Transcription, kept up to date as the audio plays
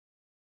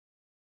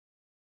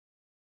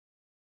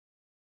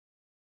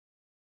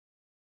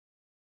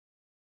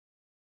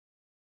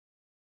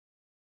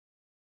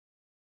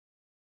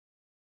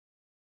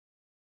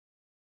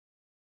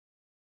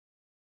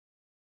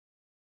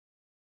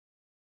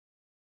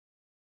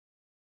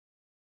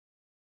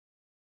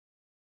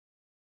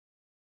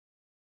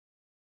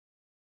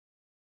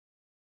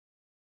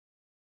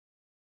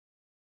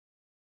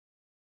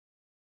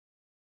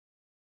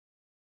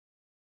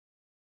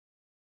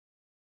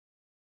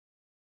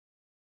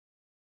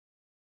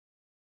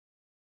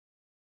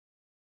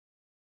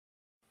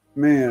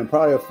Man,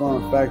 probably a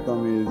fun fact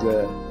on me is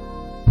that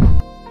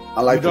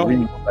I like to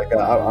read. Like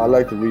I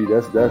like to read.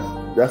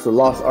 That's a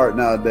lost art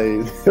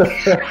nowadays.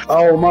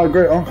 Oh, my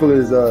great uncle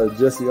is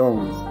Jesse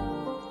Owens.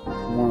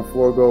 He won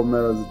 4 gold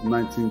medals in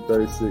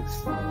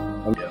 1936.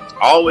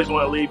 I always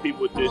want to leave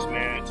people with this,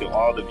 man, to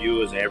all the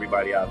viewers and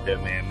everybody out there,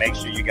 man. Make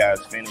sure you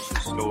guys finish your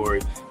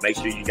story. Make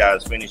sure you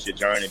guys finish your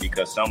journey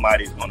because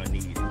somebody's going to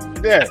need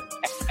it. Yeah.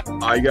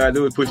 All you got to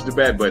do is push the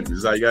back button.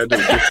 That's all you got to do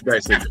is push the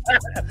back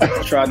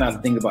signal. Try not to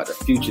think about the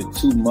future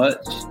too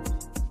much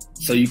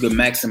so you can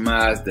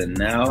maximize the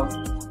now.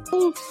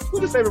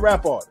 Who's your favorite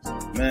rap artist?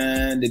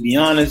 Man, to be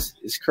honest,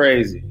 it's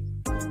crazy.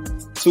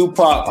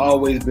 Tupac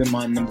always been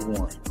my number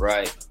one,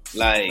 right?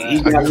 Like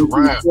he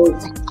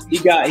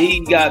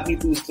got me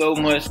through so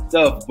much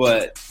stuff,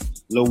 but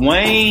Lil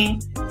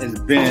Wayne has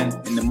been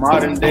in the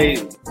modern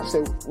day. I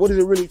said, what does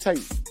it really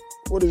take?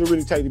 What does it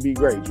really take to be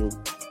great, Drew?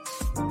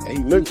 And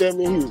he looked at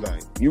me and he was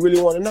like, you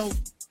really want to know?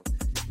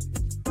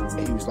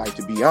 And he was like,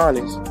 to be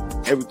honest,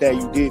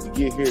 everything you did to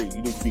get here,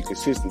 you need to be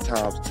consistent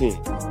times 10.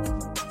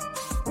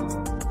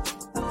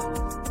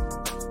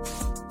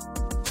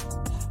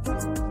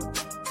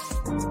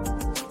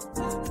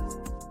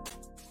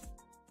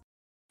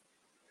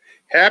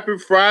 Happy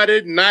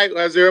Friday night.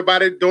 How's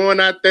everybody doing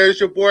out there? It's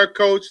your boy,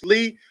 Coach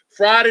Lee.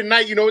 Friday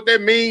night, you know what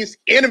that means?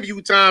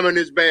 Interview time in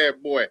this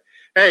bad boy.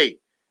 Hey,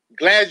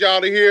 glad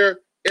y'all are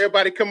here.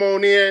 Everybody come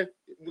on in.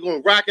 We're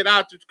going to rock it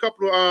out to a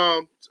couple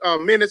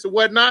of minutes and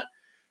whatnot.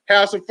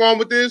 Have some fun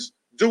with this.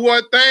 Do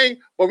our thing.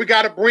 But we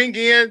got to bring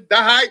in the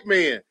hype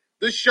man,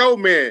 the show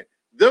man,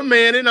 the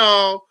man and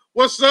all.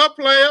 What's up,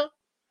 player?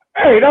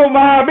 Hey, don't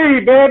mind me,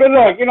 baby.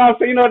 Look, you know what I'm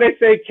saying? You know, they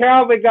say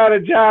Calvin got a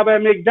job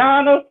at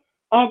McDonald's.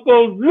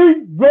 Uncle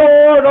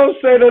Leroy, don't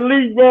say the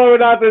Leroy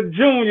without the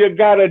Junior,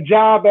 got a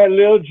job at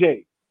Lil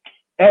J.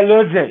 At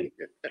Lil J.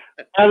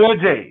 At Lil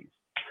J's.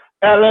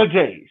 At Lil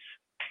J's.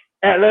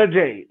 At Lil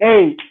J.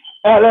 Hey,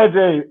 at Lil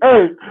J.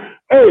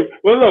 Hey.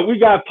 Well, look, we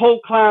got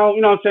Poke Clown.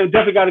 You know what I'm saying?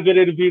 Definitely got a good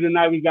interview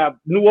tonight. We got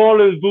New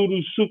Orleans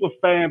Voodoo super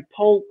fan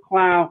Poke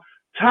Clown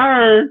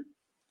turn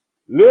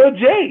Lil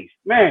J's.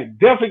 Man,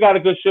 definitely got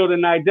a good show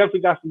tonight.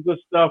 Definitely got some good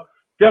stuff.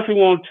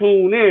 Definitely want to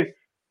tune in.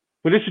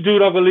 But this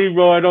dude, Uncle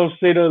Leroy, don't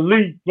say the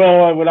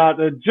Leroy without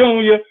the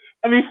Junior.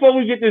 I mean, before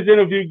we get this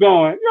interview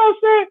going, you know what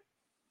I'm saying?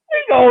 We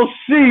gonna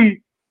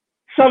see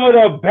some of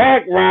the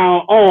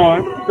background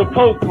on the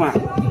Poke Clown.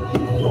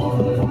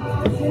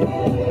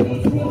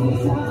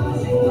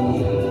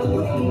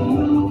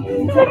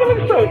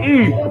 It's so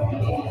easy.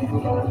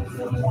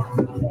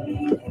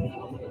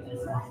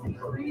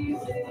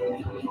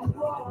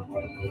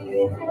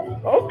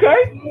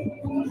 Okay.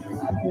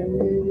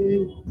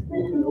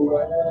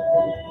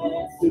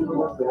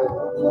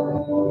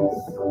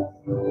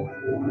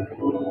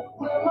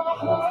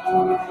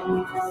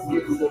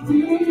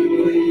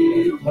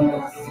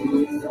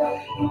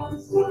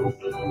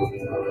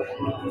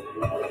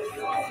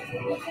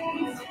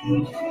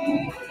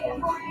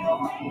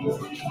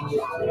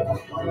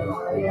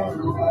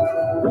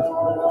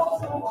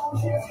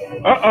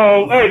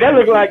 Uh-oh. Hey, that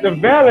look like the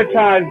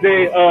Valentine's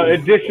Day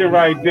edition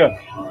right there.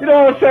 You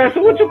know what I'm saying?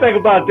 So what you think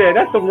about that?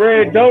 That's some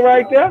red dough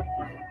right there.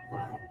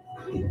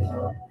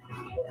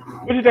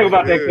 What you think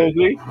about that, Coach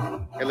Lee?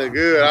 It look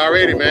good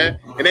already, man.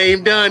 It ain't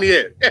even done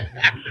yet.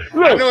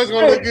 Look, I know it's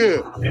going to look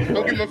good.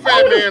 Don't get my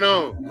fat man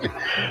on.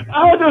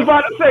 I was just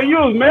about to say, you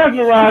was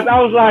mesmerized. I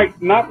was like,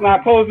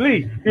 not Coach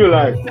Lee. You were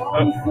like,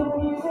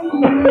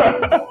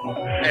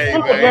 Hey,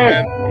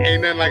 man,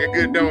 ain't nothing like a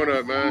good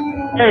donut,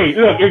 man. Hey,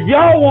 look, if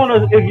y'all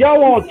want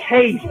to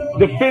taste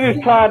the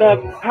finished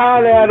product,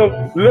 holler at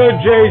them. Lil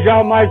J's,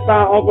 y'all might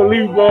find Uncle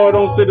Leroy.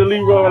 Don't say the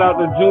Leroy without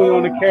the Junior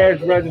on the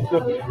cash register.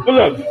 But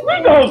look,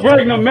 we gonna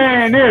bring the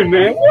man in,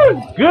 man.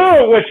 What's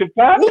good with you,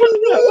 Pop? What's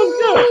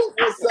good?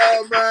 What's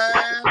up,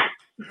 man?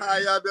 How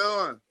y'all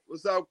doing?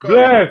 What's up, Coach?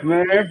 Bless,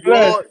 man.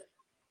 Bless.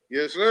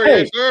 Yes, sir. Hey,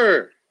 yes,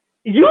 sir.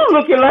 You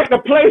looking like the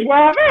place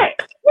where I'm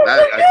at.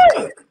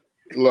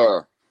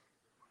 Look,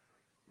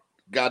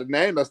 got a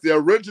name. That's the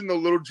original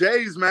Little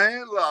J's,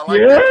 man. Look, I like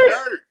Yeah. that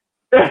shirt.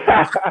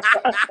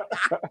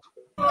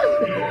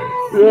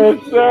 Yes,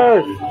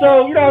 sir.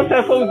 So, you know what I'm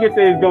saying? Before we get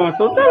things going,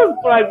 so tell us,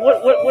 like,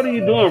 what are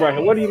you doing right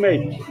here? What are you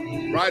making?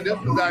 Right, this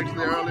was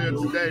actually earlier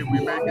today. We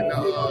making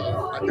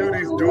I do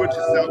these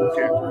do-it-yourself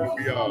kits.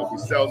 We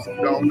sell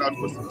some donuts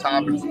with some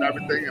toppings and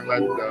everything, and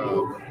let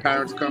the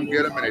parents come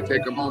get them, and they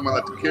take them home and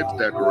let the kids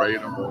decorate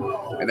them.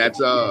 And that's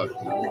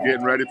we're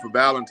getting ready for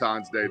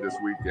Valentine's Day this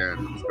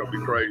weekend. It's gonna be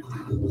crazy.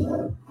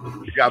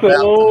 We got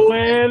So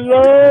in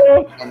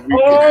love,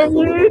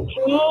 only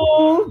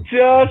two,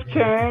 just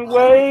can't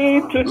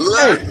wait to.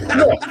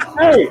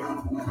 Hey,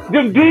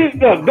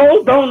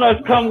 those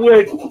donuts come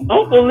with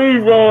Uncle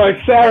Leroy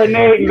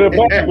serenading the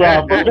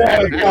background for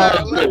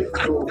Valentine's Day.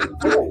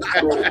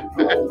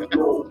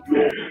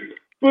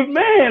 But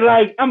man,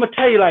 like I'm gonna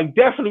tell you, like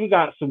definitely we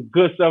got some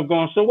good stuff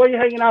going. So where you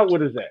hanging out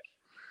with us at?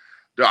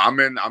 I'm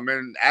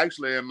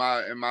actually in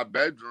my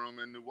bedroom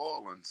in New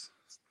Orleans.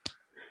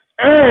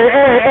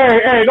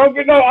 Hey, don't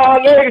get no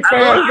all ladies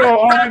fans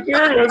go on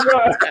here.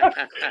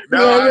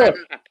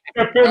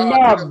 Step in I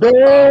my took a little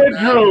while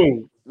now.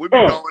 bedroom. We'll be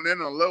going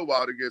in a little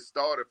while to get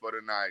started for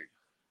the night.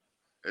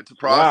 It's a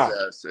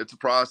process. Wow. It's a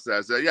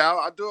process. Yeah,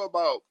 I do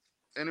about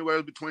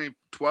anywhere between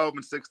 12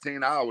 and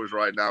 16 hours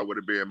right now with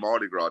it being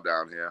Mardi Gras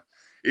down here.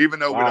 Even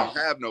though we don't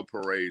have no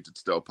parades, it's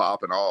still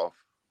popping off.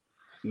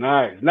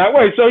 Nice. Now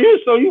wait, so you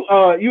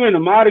in the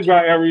Mardi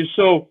Gras area,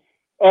 so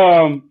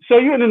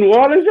you in the New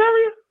Orleans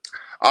area?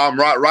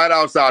 Right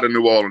outside of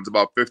New Orleans,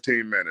 about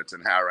 15 minutes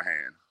in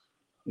Harahan.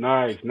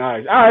 Nice. All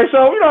right,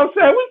 so you know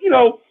what I'm saying,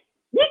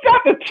 we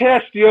got to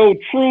test your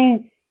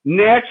true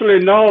natural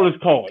New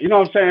Orleans call. You know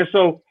what I'm saying?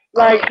 So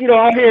like,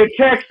 out here in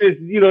Texas,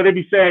 they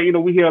be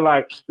saying, we hear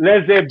like,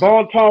 "Les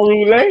bon temps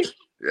roulé."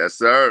 Yes,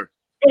 sir.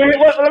 Let me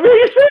hear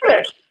you say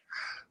that.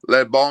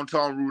 "Les bon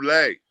temps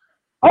roulé."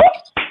 Oh.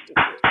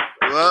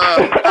 All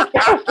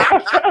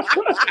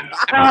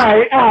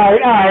right.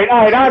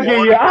 I'll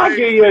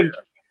give you an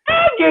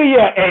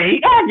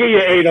 8. I'll give you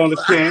an 8 on the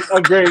 10,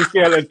 a grading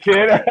scale of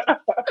 10.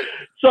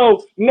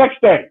 So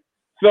next thing.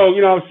 So,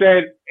 you know what I'm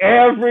saying?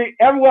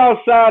 Everywhere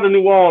outside of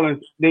New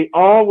Orleans, they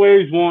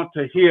always want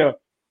to hear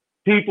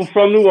people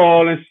from New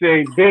Orleans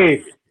say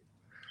baby.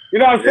 You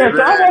know what I'm saying?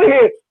 So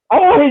I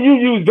want to hear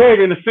you use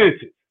baby in the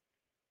sentence.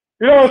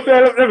 You know what I'm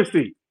saying? Let me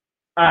see.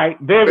 All right,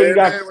 baby, you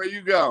got. Where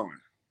you going?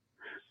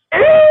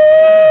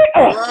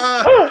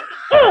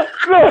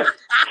 Look,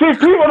 see,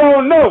 people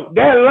don't know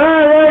that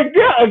line right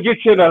there will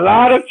get you in a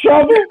lot of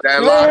trouble.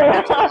 That line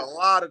gets you in a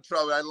lot of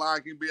trouble. That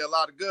line can be a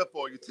lot of good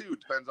for you too.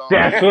 Depends on.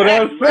 That's what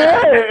I'm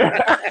saying.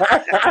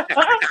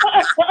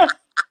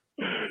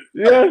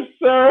 Yes,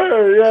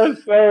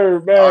 sir,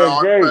 man.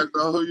 Great. Depends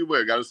on who you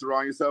with. Got to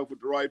surround yourself with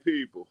the right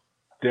people.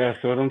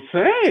 That's what I'm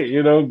saying.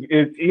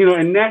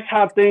 And that's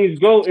how things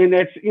go in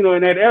that, in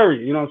that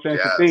area. You know what I'm saying?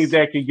 Yes. Some things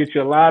that can get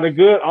you a lot of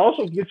good,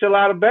 also get you a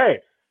lot of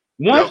bad.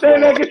 One thing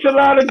that gets you a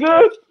lot of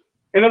good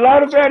and a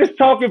lot of bad is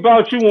talking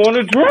about you want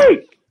to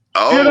drink.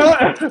 Oh.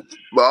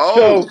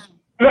 So,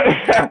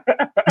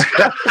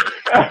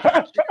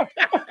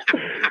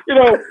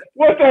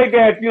 one thing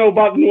that,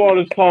 about New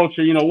Orleans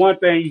culture,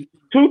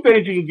 two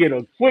things you can get: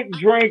 a quick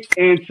drink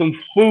and some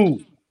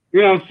food.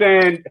 You know what I'm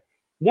saying?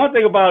 One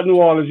thing about New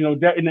Orleans,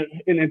 in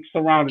the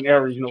surrounding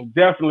areas,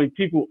 definitely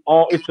people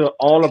it's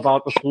all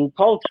about the food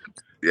culture.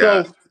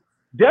 Yeah. So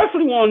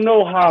definitely want to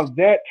know how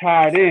that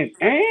tied in,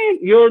 and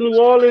your New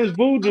Orleans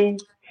voodoo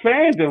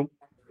fandom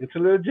into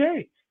Lil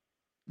J.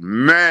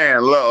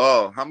 Man,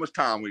 look, how much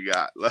time we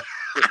got?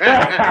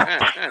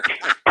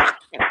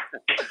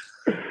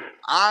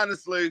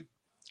 Honestly,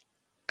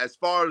 as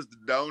far as the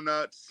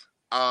donuts,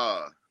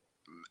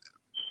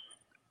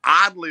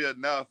 oddly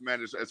enough,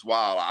 man, it's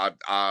wild.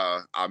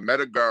 I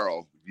met a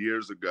girl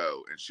years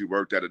ago, and she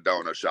worked at a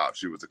donut shop.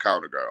 She was a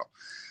counter girl,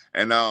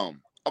 and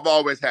I've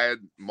always had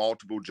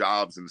multiple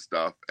jobs and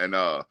stuff. And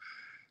the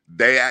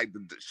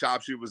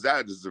shop she was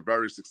at is a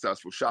very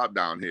successful shop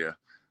down here.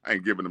 I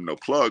ain't giving them no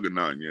plug or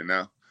none,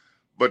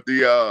 But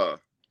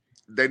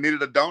they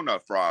needed a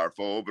donut fryer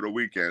for over the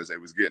weekends. They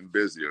was getting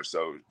busier,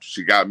 so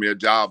she got me a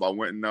job. I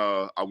went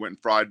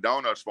and fried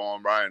donuts for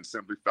them, right, and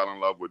simply fell in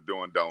love with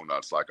doing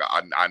donuts. Like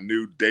I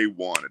knew day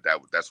one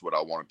that's what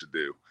I wanted to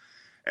do,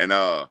 and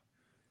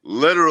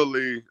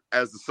literally,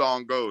 as the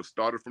song goes,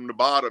 started from the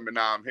bottom, and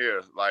now I'm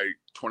here. Like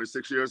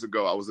 26 years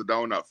ago, I was a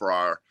donut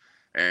fryer,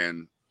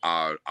 and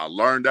I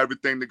learned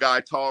everything the guy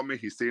taught me.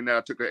 He seen that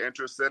I took an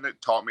interest in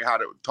it, taught me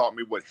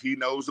what he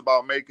knows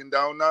about making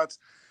donuts.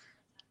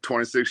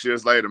 26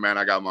 years later, man,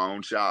 I got my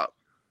own shop.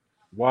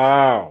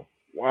 Wow.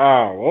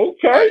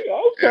 Okay.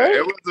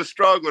 It was a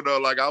struggle though.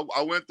 Like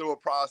I went through a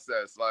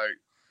process. Like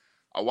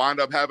I wound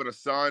up having a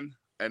son,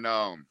 and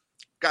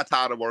got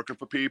tired of working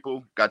for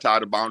people. Got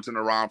tired of bouncing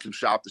around from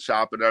shop to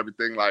shop and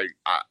everything. Like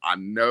I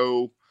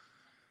know,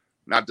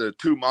 not to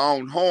toot my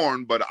own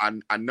horn, but I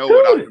know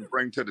what I can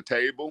bring to the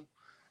table,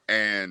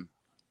 and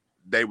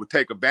they would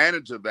take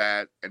advantage of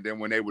that. And then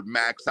when they would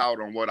max out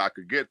on what I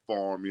could get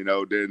for them,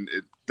 then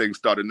things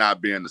started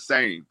not being the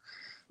same.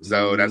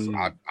 So that's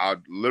I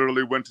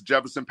literally went to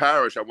Jefferson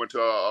Parish. I went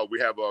to we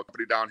have a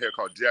company down here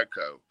called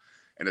Jetco,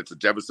 and it's a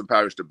Jefferson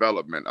Parish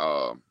development.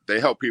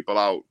 They help people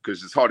out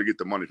because it's hard to get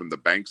the money from the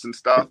banks and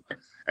stuff,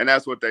 and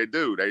that's what they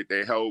do.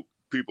 They help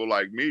people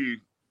like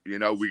me.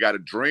 We got a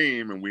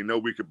dream, and we know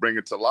we could bring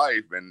it to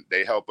life, and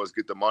they help us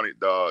get the money,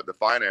 the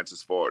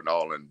finances for it and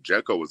all. And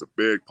Jetco was a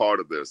big part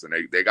of this, and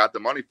they got the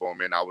money for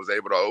me, and I was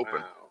able to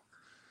open. Wow.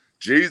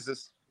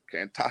 Jesus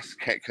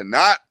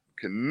cannot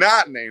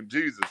name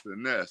Jesus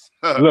in this.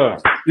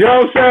 Look, you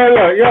know what I'm saying?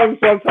 Look, you know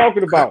what I'm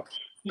talking about.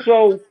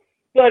 So,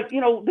 but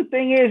the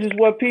thing is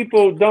what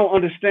people don't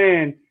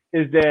understand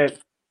is that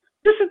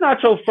this is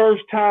not your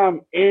first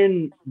time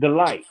in the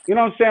light. You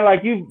know what I'm saying?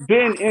 Like you've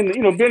been in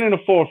the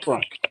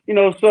forefront.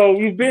 So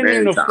you've been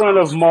in the front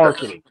of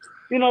marketing.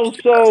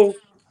 So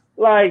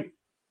like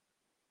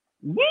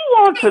we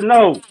want to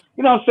know.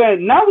 You know what I'm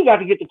saying? Now we got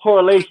to get the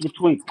correlation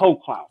between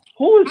Poke Clown.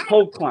 Who is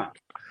Poke Clown?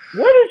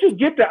 Where did you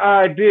get the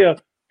idea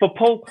for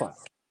Poke Clown?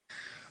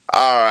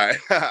 All right,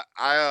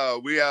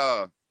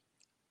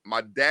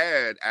 my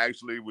dad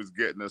actually was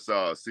getting us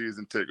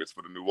season tickets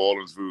for the New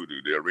Orleans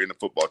Voodoo, the arena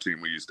football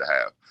team we used to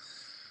have.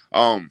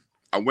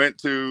 I went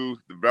to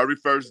the very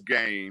first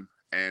game,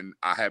 and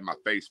I had my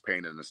face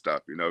painted and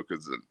stuff, you know,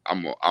 because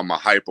I'm a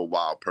hyper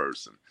wild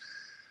person.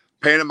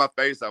 Painted my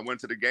face, I went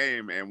to the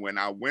game, and when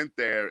I went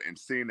there and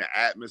seen the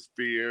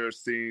atmosphere,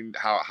 seeing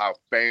how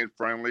fan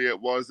friendly it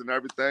was and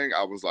everything,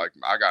 I was like,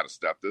 I got to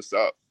step this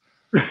up.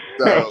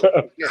 So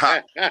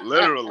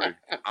literally,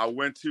 I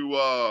went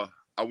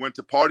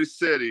to Party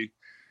City,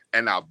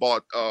 and I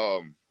bought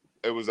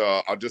it was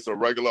just a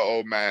regular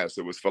old mask.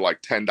 It was for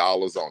like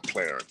 $10 on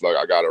clearance. Like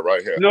I got it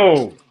right here.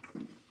 No.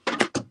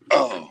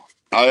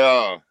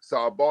 So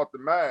I bought the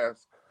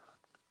mask.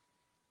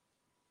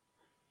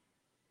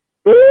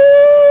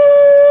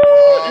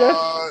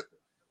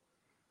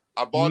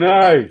 I bought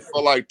it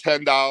for like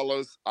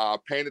 $10. I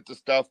painted the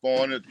stuff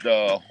on it,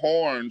 the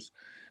horns.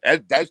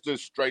 That's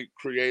just straight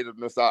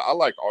creativeness. I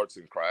like arts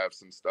and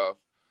crafts and stuff.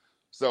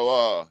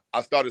 So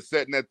I started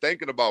sitting there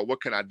thinking about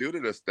what can I do to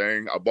this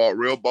thing. I bought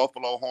real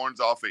buffalo horns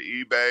off of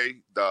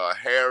eBay. The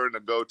hair and the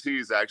goatee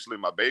is actually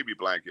my baby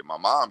blanket. My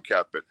mom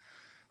kept it.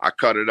 I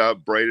cut it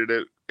up, braided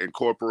it,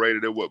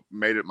 incorporated it, what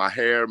made it my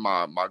hair,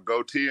 my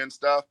goatee and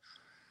stuff.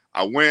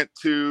 I went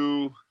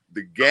to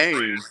the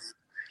game,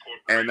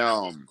 and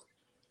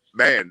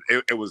man,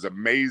 it was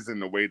amazing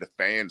the way the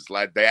fans,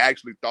 like, they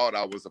actually thought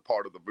I was a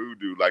part of the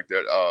Voodoo, like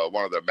that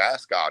one of their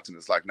mascots, and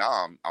it's like,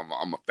 nah,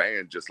 I'm a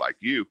fan just like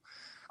you.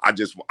 I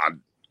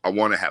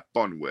want to have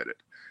fun with it.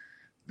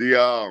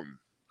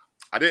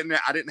 I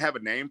didn't have a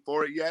name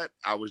for it yet.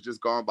 I was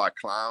just going by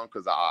clown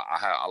because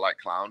I like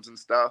clowns and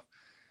stuff.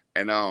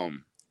 And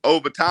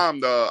over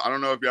time, I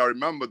don't know if y'all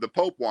remember, the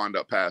Pope wound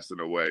up passing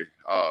away.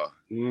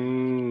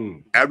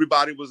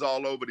 Everybody was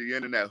all over the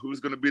internet. Who's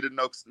going to be the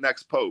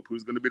next Pope?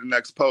 Who's going to be the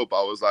next Pope?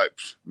 I was like,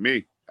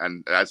 me.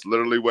 And that's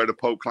literally where the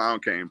Pope clown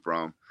came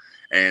from.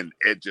 And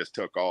it just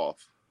took off.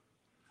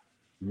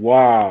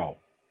 Wow.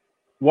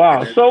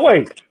 So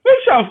wait, make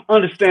sure I'm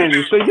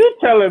understanding. So you're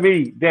telling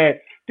me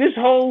that this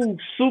whole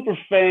super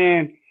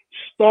fan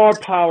star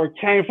power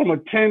came from a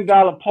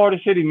 $10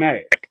 Party City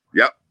mask?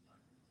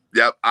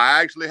 Yep.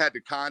 I actually had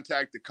to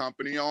contact the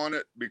company on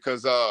it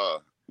because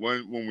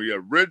when we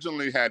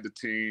originally had the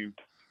team,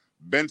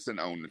 Benson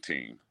owned the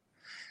team.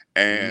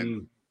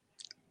 And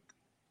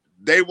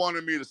they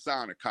wanted me to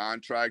sign a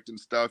contract and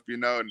stuff, you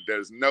know, and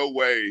there's no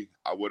way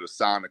I would have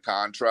signed a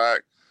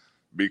contract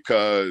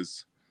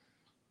because,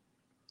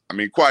 I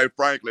mean, quite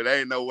frankly, there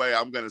ain't no way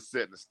I'm going to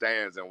sit in the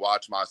stands and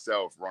watch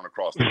myself run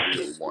across the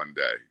field one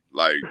day.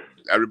 Like,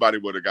 everybody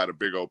would have got a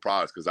big old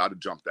prize because I'd have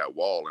jumped that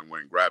wall and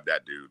went and grabbed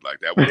that dude. Like,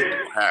 that wasn't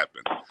going to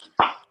happen.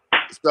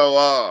 So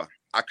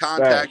I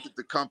contacted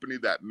the company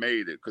that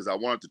made it because I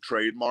wanted to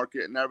trademark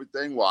it and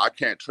everything. Well, I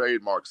can't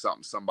trademark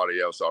something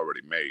somebody else already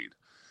made.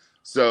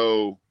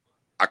 So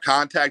I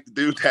contacted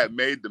the dude that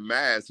made the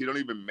mask. He don't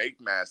even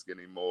make masks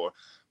anymore.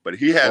 But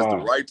he has the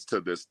rights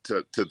to this,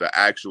 to the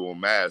actual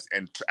mask,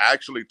 and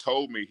actually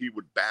told me he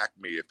would back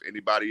me if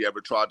anybody ever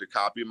tried to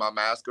copy my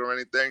mask or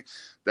anything,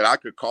 that I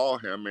could call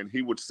him and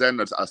he would send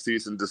us a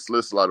cease and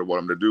desist letter with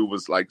him. The dude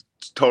was like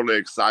totally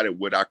excited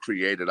what I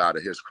created out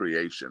of his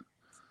creation.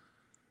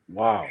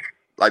 Wow.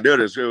 Like, dude,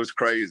 it was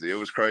crazy. It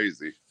was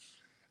crazy.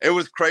 It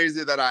was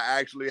crazy that I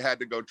actually had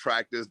to go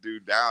track this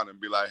dude down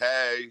and be like,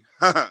 hey,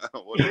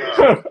 what's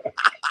up?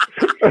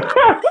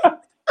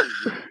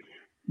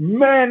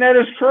 Man, that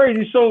is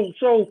crazy. So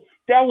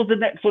that was the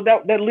next. So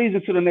that leads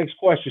into the next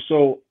question.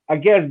 So I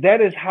guess that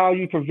is how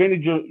you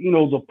prevented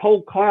the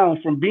Pope clown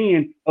from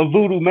being a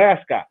voodoo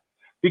mascot,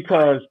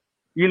 because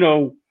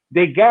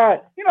they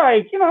got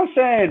what I'm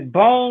saying,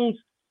 Bones.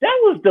 That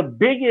was the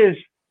biggest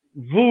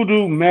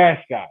voodoo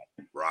mascot.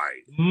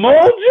 Right.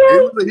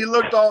 Mojo. He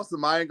looked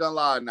awesome. I ain't gonna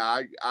lie. Now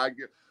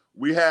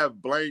we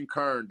have Blaine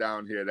Kern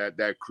down here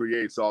that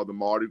creates all the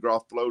Mardi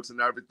Gras floats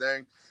and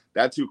everything.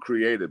 That's who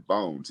created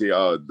Bones.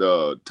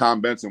 The Tom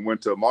Benson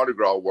went to Mardi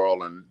Gras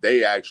World and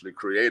they actually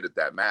created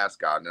that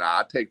mascot. And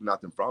I take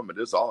nothing from it.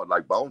 It's all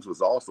like Bones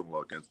was awesome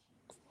looking.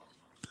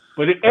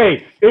 But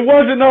it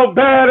wasn't no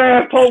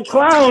badass Pope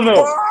clown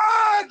though.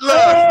 What?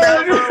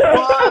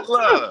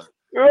 Look.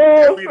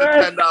 Can't be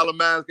the $10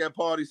 mask at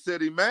Party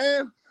City,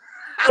 man.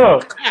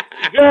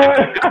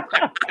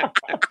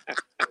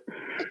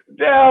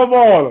 Damn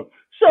on him.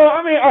 So,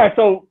 I mean, all right,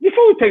 so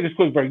before we take this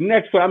quick break,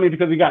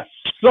 because we got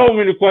so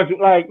many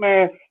questions, like,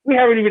 man, we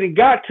haven't even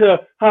got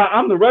to,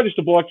 I'm the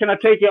register boy, can I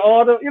take it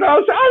all the, what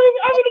I'm saying? I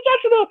haven't even got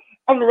to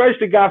I'm the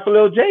register guy for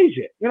Lil J's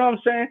yet, you know what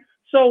I'm saying?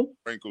 So.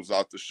 Wrinkles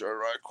out the shirt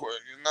right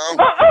quick, You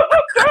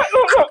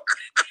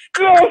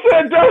know what I'm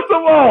saying? Dust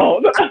them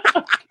all.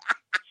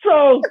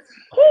 So,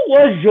 who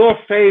was your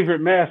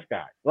favorite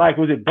mascot? Like,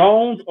 was it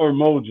Bones or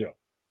Mojo?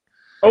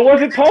 Or was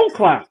it Pope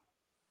Clown?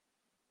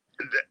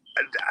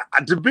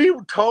 To be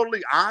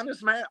totally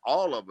honest, man,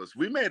 all of us,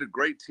 we made a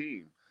great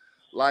team.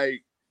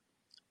 Like,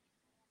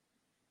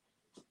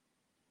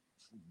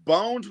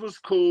 Bones was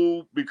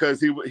cool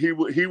because he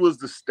was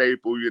the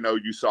staple.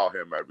 You saw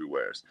him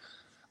everywhere.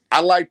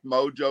 I liked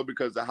Mojo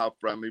because of how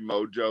friendly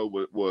Mojo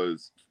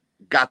was.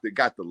 got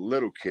the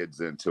little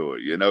kids into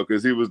it,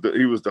 because he was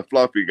the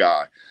fluffy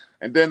guy.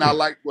 And then I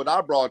liked what I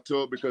brought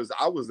to it because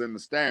I was in the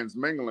stands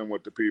mingling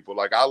with the people.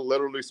 Like I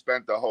literally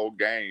spent the whole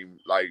game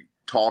like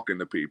talking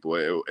to people.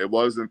 It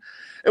was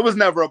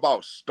never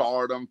about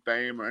stardom,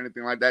 fame, or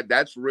anything like that.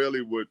 That's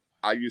really what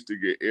I used to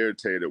get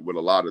irritated with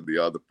a lot of the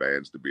other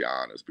fans, to be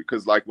honest,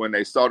 because like when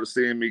they started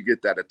seeing me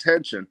get that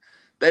attention,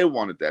 they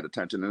wanted that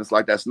attention. And it's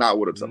like, that's not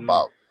what it's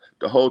about.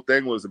 The whole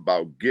thing was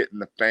about getting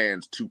the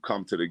fans to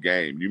come to the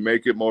game. You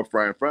make it more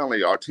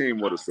friendly, our team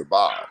would have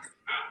survived.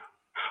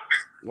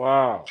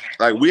 Wow.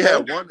 Like we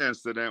had one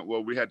incident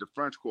where we had the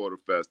French Quarter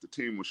Fest. The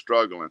team was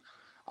struggling.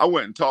 I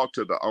went and talked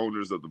to the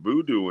owners of the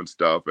Voodoo and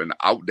stuff, and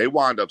they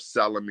wound up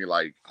selling me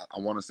like, I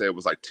want to say it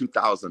was like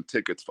 2,000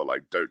 tickets for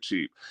like dirt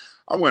cheap.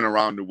 I went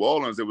around New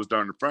Orleans. It was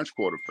during the French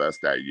Quarter Fest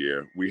that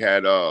year. We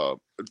had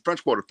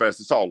French Quarter Fest.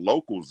 It's all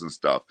locals and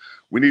stuff.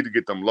 We need to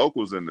get them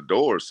locals in the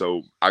door.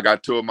 So I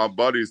got two of my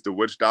buddies, the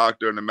Witch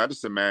Doctor and the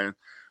Medicine Man.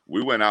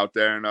 We went out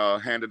there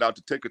and handed out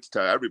the tickets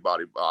to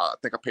everybody. I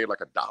think I paid like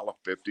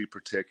 $1.50 per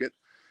ticket.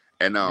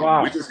 And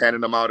we just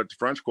handed them out at the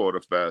French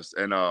Quarter Fest.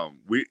 And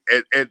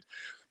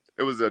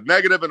it was a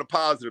negative and a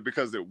positive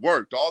because it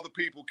worked. All the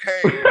people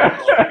came.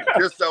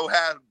 Just so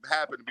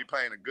happened to be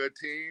playing a good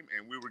team,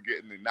 and we were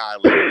getting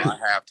annihilated by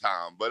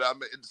halftime. But I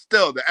mean,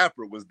 still, the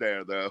effort was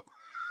there, though.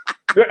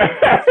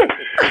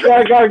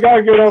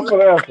 gotta get up for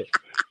the effort.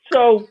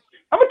 So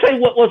I'm gonna tell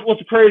you what's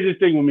the craziest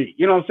thing with me.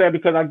 You know what I'm saying?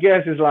 Because I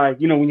guess it's like,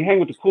 when you hang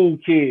with the cool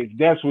kids,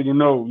 that's when you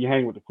know you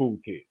hang with the cool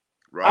kids.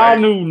 Right. I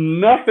knew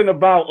nothing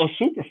about a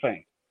super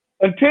fan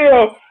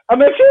until I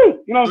met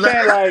you. You know what I'm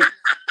saying? Like,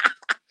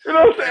 you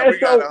know what I'm saying? We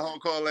got a whole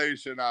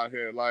correlation out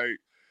here. Like,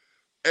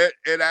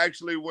 it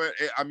actually went.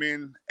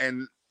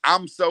 And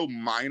I'm so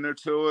minor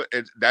to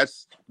it.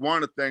 That's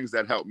one of the things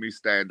that helped me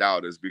stand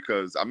out is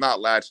because I'm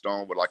not latched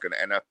on with like an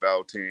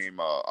NFL team,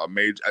 a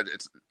major.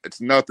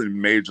 It's nothing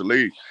major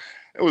league.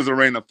 It was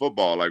arena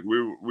football. Like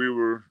we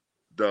were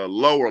the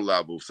lower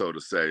level, so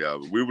to say.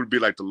 We would be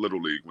like the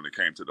little league when it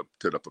came to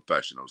the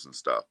professionals and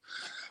stuff.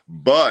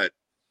 But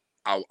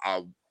I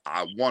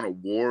won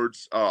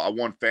awards. I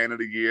won Fan of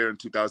the Year in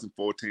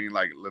 2014.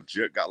 Like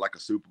legit got like a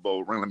Super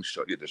Bowl ring. Let me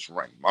show you this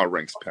ring. My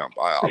ring's pimp.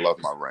 I love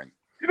my ring.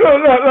 Like,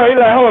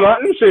 hold on.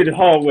 Let me show you the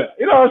hardware.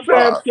 You know what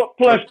I'm saying?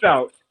 Plushed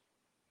out.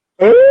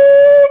 Wait,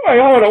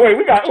 hold on. Wait,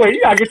 you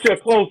gotta get you a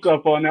close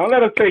up on now.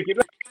 Let us take it.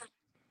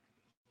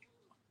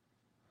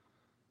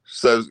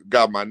 Says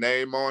got my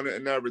name on it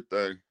and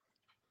everything.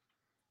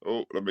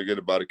 Oh, let me get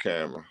it by the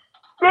camera.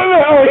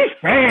 Oh, he's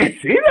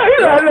fancy. He's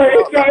got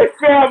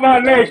spelled my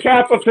name,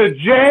 capital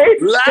J,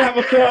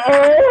 capital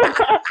O.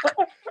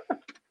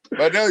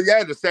 But no,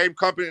 yeah, the same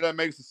company that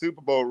makes the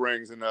Super Bowl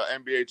rings and the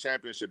NBA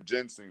championship,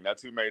 Ginseng,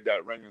 that's who made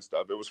that ring and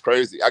stuff. It was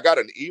crazy. I got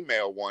an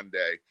email one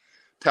day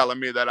telling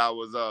me that I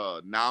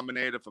was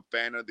nominated for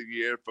Fan of the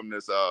Year from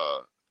this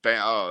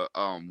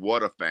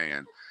Water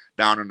fan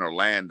down in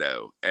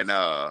Orlando. And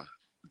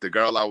the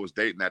girl I was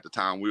dating at the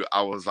time,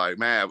 I was like,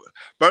 man,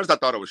 first I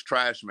thought it was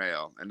trash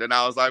mail. And then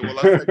I was like, well,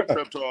 let's take a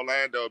trip to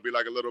Orlando. It'd be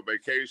like a little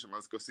vacation.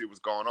 Let's go see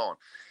what's going on.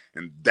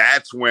 And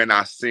that's when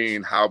I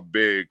seen how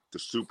big the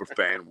super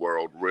fan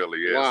world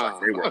really is. Wow.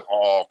 Like, they were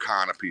all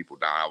kind of people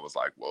down. I was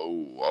like,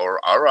 whoa,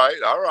 all right.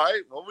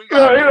 What we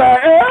got?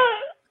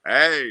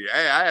 Hey,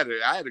 I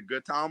had a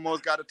good time.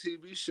 Almost got a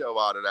TV show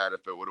out of that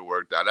if it would have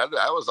worked out. That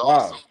was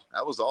awesome. Wow.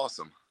 That was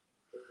awesome.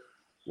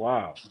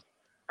 Wow.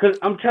 Because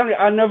I'm telling you,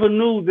 I never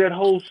knew that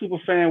whole super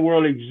fan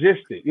world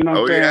existed. You know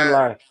what I'm saying? Yeah.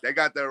 Like, they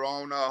got their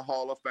own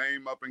Hall of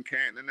Fame up in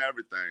Canton and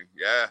everything.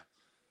 Yeah.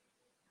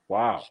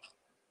 Wow.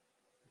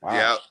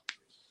 Yeah.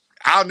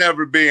 I'll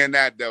never be in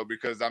that though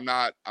because I'm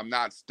not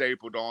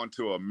stapled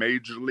onto a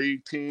major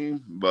league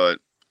team, but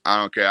I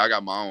don't care. I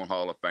got my own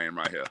Hall of Fame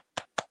right here.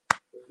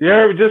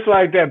 Yeah, just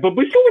like that. But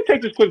before we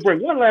take this quick break,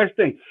 one last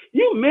thing.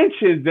 You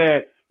mentioned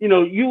that,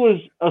 you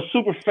was a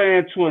super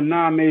fan to a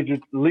non-major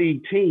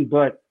league team,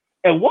 but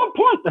at one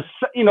point,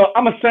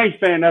 I'm a Saints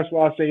fan. That's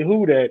why I say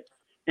who that,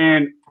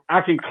 and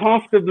I can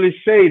comfortably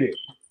say this.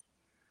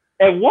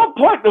 At one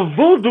point, the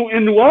Voodoo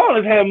in New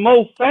Orleans had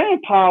more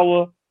fan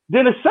power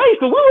than the Saints,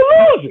 so we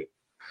were losing.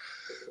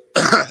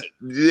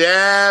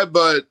 Yeah,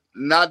 but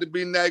not to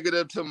be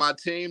negative to my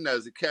team,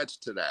 there's a catch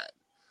to that.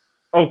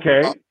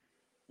 Okay.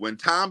 When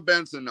Tom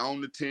Benson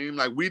owned the team,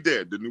 like we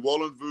did, the New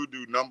Orleans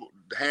Voodoo,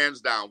 hands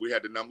down, we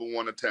had the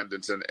 #1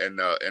 attendance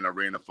in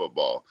arena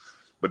football.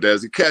 But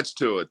there's a catch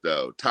to it,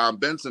 though. Tom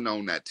Benson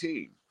owned that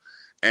team,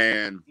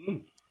 and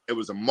it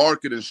was a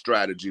marketing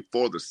strategy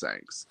for the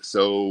Saints.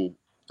 So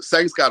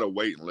Saints got a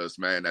waiting list,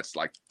 man, that's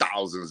like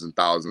thousands and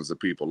thousands of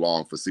people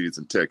long for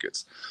season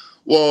tickets.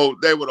 Well,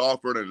 they would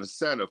offer an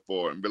incentive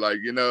for it and be like,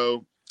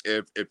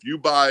 if you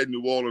buy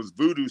New Orleans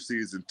Voodoo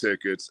season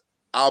tickets,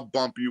 I'll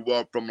bump you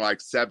up from like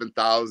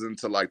 7,000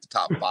 to like the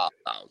top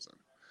 5,000.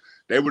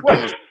 They were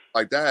doing stuff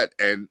like that,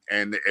 and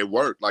it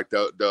worked. Like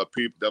the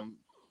people,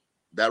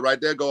 that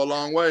right there go a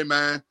long way,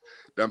 man.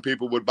 Them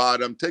people would buy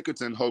them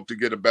tickets and hope to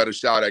get a better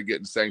shot at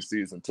getting Saints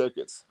season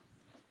tickets.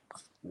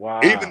 Wow.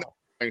 Even the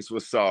Saints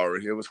was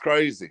sorry. It was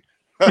crazy.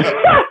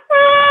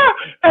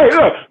 Hey,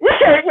 look, we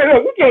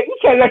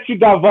can't let you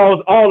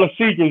divulge all the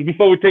secrets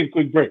before we take a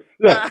quick break.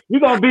 Look, we're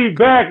gonna be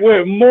back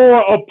with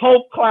more of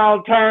Pope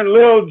Clown turned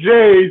Lil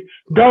J's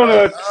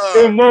donuts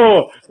and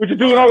more. What you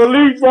doing on the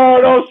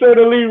Leroy? Don't say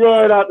the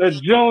Leroy out the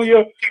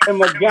Junior and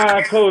my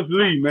guy Coach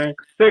Lee, man.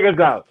 Take us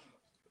out.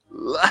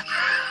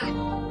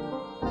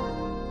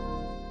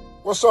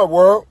 What's up,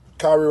 world?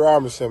 Kyrie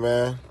Robinson,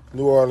 man.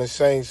 New Orleans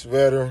Saints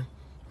veteran.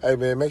 Hey,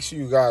 man, make sure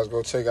you guys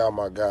go check out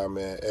my guy,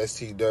 man,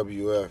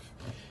 STWF,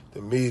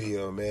 the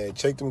media, man.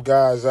 Check them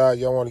guys out.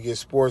 Y'all want to get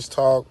sports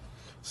talks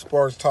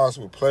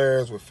with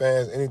players, with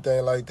fans,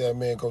 anything like that,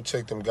 man, go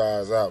check them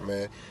guys out,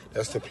 man.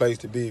 That's the place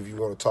to be if you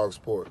want to talk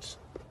sports.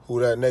 Who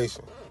that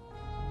nation?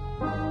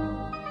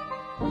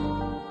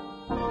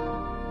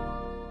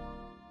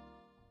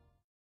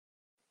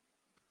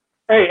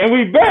 Hey, and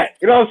we back,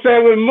 you know what I'm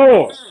saying, with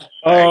more.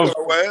 Hey,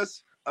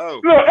 Wes.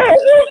 Oh. Look,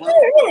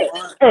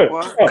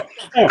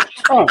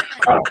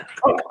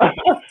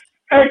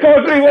 hey,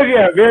 Coach Lee, what you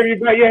at, man?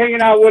 You're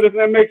hanging out with us,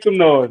 man. Make some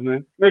noise,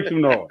 man. Make some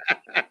noise.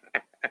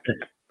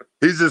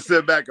 He's just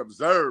sitting back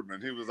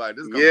observing. He was like,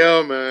 "This."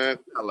 Yeah, man.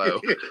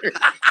 Hello.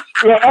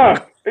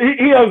 Look,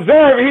 he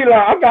observed. He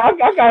like, I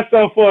got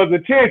something for his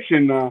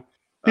attention now.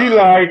 He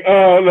like,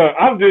 look,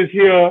 I'm just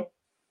here,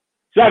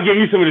 so I give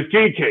you some of this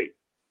king cake.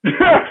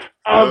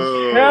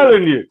 I'm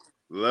telling you.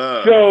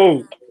 Love.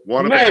 So,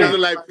 one of Man,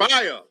 like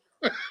fire.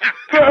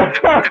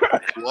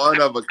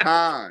 one of a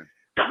kind.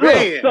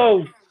 Man.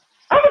 So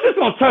I was just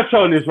gonna touch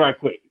on this right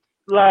quick.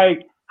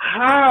 Like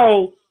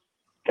how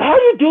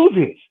you do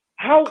this?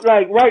 How,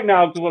 like, right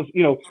now, because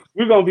we're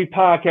gonna be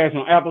podcasting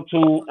on Apple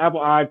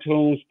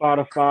iTunes,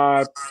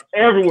 Spotify,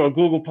 everywhere,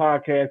 Google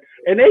Podcasts,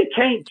 and they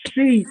can't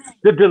see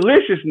the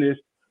deliciousness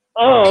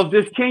of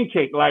this king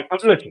cake. Like,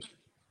 listen,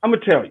 I'm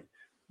gonna tell you,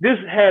 this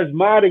has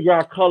Mardi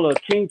Gras color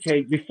king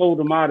cake before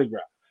the Mardi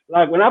Gras.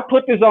 Like, when I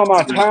put this on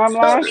my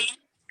timeline,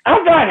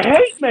 I got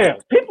hate mail.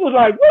 People was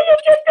like, where you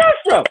get that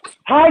from?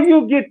 How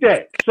you get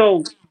that?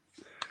 So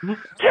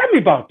tell me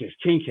about this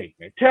king cake,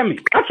 man. Tell me.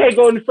 I can't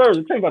go any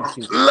further. Tell me about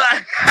the king cake.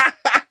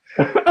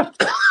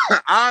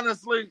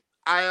 Honestly,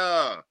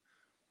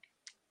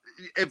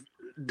 if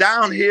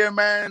down here,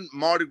 man,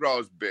 Mardi Gras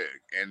is big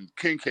and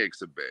king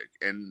cakes are big,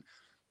 and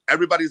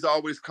everybody's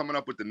always coming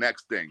up with the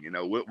next thing.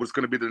 What's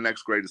going to be the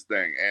next greatest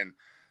thing? And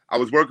I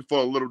was working for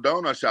a little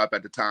donut shop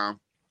at the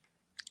time.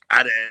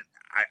 I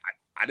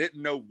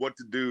didn't know what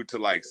to do to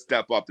like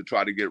step up to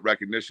try to get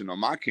recognition on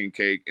my king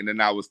cake, and then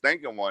I was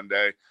thinking one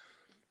day,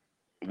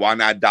 why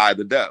not dye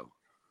the dough?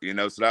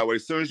 So that way,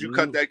 as soon as you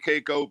cut that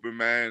cake open,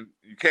 man,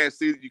 you can't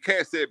see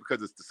it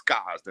because it's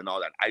disguised and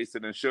all that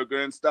icing and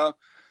sugar and stuff.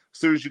 As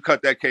soon as you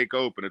cut that cake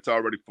open, it's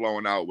already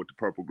flowing out with the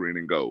purple, green,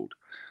 and gold.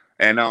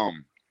 And I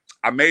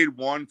made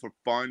one for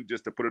fun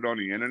just to put it on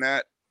the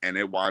internet, and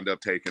it wound up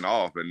taking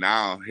off. And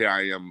now here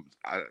I am.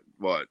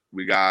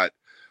 We got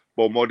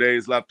 4 more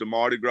days left of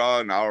Mardi Gras,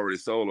 and I already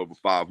sold over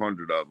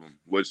 500 of them,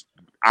 which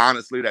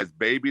honestly, that's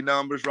baby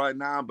numbers right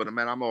now. But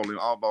man, I've only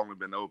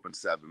been open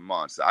 7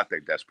 months. So I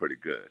think that's pretty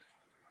good.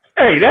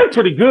 Hey, that's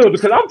pretty good,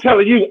 because I'm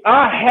telling you,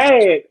 I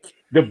had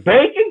the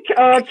bacon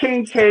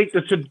king cake,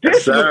 the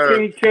traditional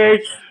king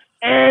cake,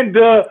 and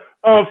the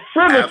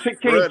fritter king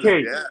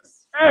cake.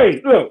 Yes. Hey,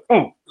 look,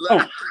 I'm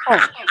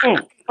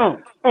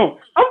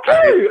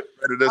telling you,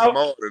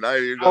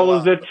 I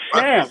was a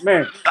champ,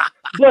 man.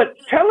 But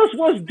tell us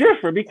what's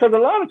different, because a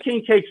lot of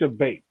king cakes are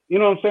baked. You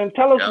know what I'm saying?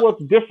 Tell us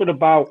what's different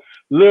about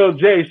Lil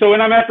J. So when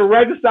I'm at the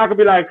register, I could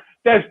be like,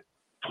 that's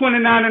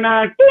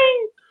 $20.99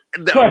 thing.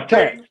 Plus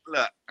tax.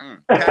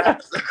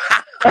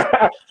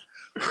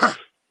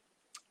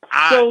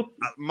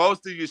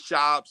 Most of your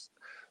shops,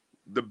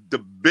 the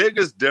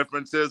biggest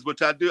difference is,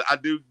 which I do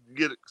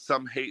get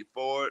some hate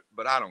for it,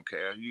 but I don't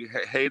care. You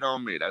hate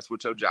on me. That's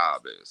what your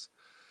job is.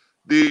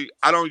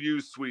 I don't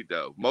use sweet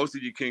dough. Most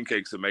of your king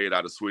cakes are made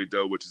out of sweet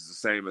dough, which is the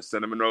same as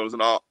cinnamon rolls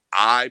and all.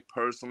 I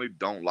personally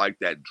don't like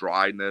that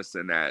dryness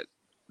and that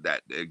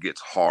it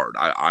gets hard.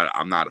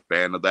 I'm not a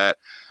fan of that.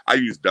 I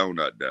use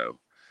donut dough.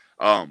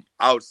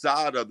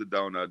 Outside of the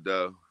donut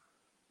dough,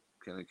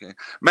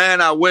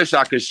 man, I wish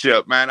I could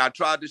ship. Man, I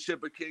tried to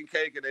ship a king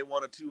cake and they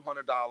wanted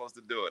 $200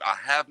 to do it. I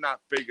have not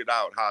figured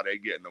out how they're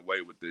getting away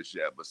with this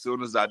yet. But as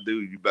soon as I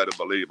do, you better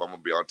believe I'm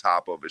gonna be on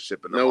top of it,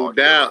 shipping them. No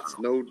doubt.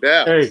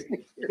 Hey,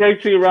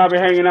 JT Robbie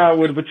hanging out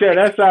with it. But yeah,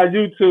 that's our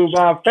YouTube.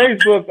 Our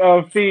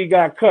Facebook feed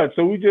got cut,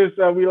 so we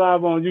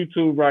live on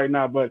YouTube right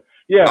now. But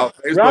yeah,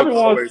 Facebook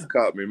always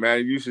cut me,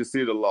 man. You should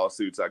see the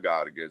lawsuits I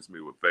got against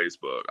me with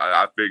Facebook.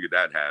 I figured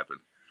that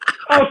happened.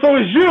 Oh, so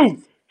it's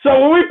you. So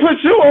when we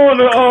put you on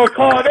the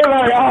card, they're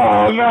like,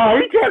 oh,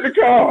 no, he cut the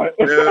card.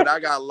 Dude, I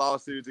got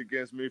lawsuits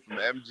against me from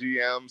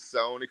MGM,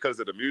 Sony, because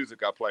of the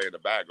music I play in the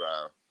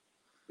background.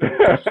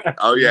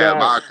 Oh, yeah,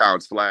 my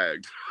account's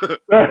flagged. My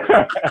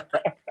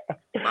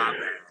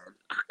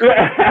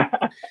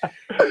bad.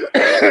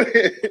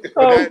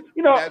 So,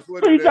 you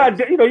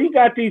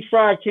got these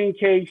fried king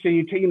cakes, and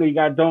you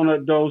got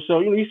donut dough. So,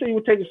 you say you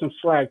were taking some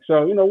slack.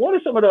 So, what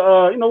are some of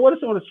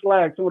the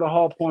slack, some of the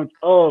hard points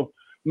of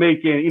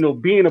making,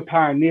 being a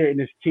pioneer in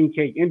this king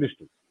cake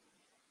industry?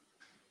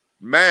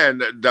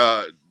 Man,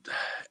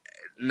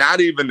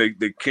 not even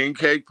the king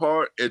cake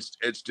part.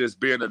 It's just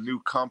being a new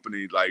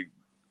company. Like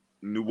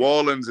New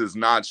Orleans is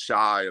not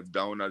shy of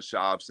donut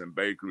shops and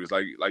bakeries.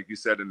 Like you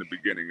said in the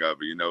beginning of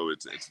it, you know,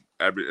 it's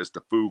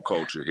the food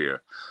culture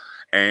here,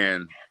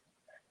 and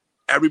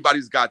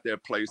everybody's got their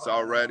place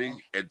already.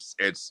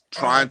 It's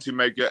trying to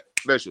make it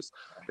vicious.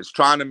 It's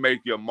trying to make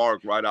your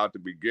mark right out the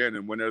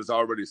beginning when there's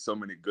already so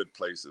many good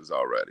places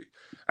already.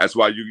 That's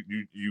why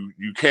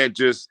you can't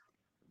just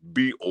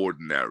be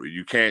ordinary.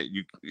 You can't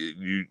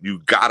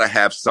you gotta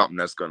have something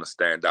that's gonna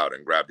stand out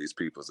and grab these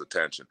people's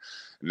attention.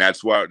 And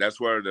that's where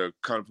the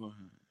company.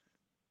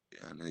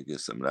 Yeah, I need to get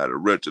some of that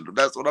original.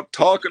 That's what I'm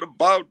talking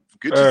about.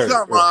 Get you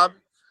some, Rob.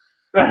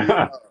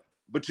 Yeah.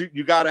 But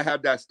you got to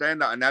have that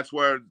standout, and that's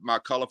where my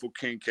colorful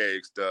king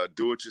cakes, the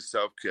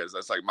do-it-yourself kits.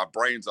 That's like my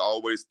brain's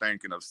always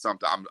thinking of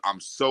something. I'm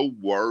so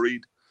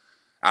worried.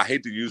 I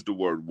hate to use the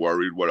word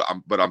worried,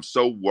 but I'm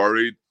so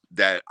worried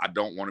that I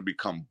don't want to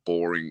become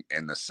boring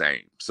and the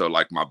same. So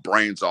like my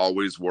brain's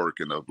always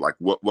working of like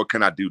what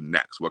can I do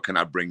next? What can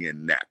I bring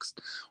in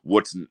next?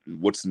 What's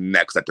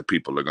next that the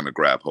people are going to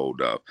grab hold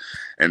of?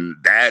 And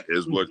that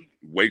is what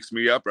wakes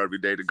me up every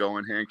day to go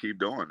in here and keep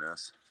doing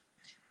this.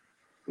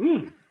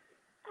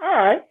 All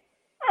right.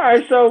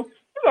 So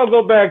we're gonna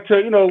go back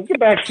to get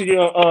back to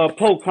your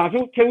Pope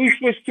Clown. Can we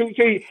switch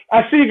to?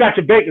 I see you got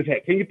your baker's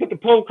hat. Can you put the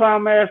Pope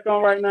Clown mask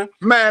on right now?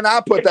 Man,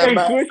 I put that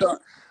mask on.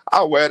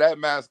 I wear that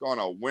mask on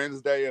a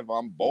Wednesday if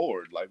I'm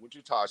bored. Like, what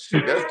you talking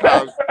shit? There's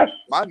times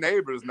my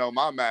neighbors know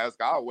my mask.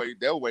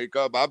 They'll wake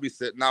up. I'll be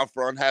sitting out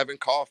front having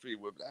coffee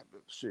with that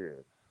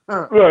shit.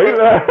 Right. You're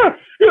like,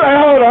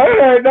 hold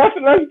on. Let's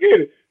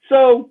get it.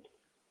 So,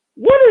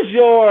 what is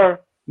your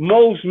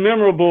most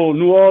memorable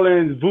New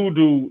Orleans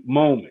Voodoo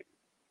moment?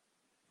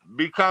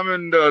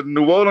 Becoming the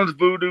New Orleans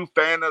Voodoo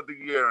Fan of the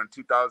Year in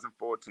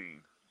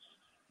 2014.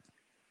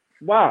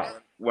 Wow.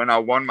 When I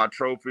won my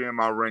trophy and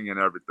my ring and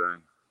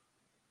everything.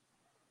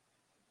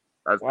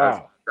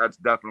 That's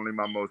definitely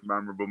my most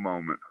memorable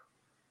moment.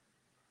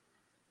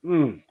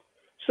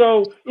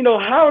 So,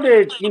 how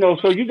did,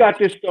 so you got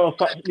this stuff,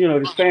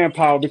 this fan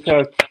power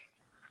because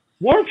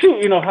weren't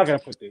you, how can I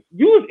put this?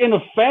 You was in a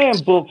fan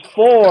book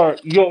for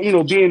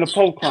your, being a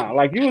Pope Clown.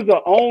 Like you was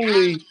the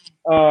only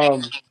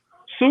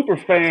super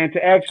fan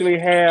to actually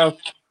have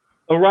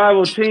a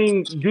rival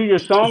team do your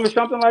song or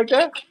something like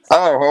that?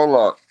 Oh, hold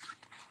up.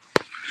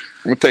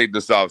 Let me take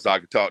this off so I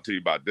can talk to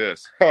you about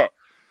this.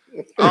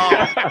 It's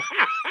hard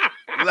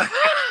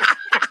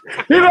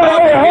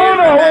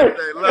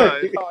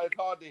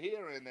to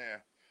hear in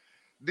there.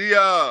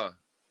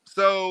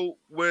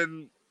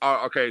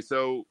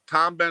 So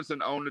Tom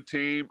Benson owned the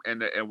team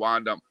and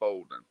wound up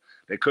folding.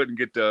 They couldn't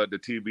get the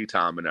TV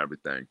time and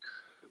everything.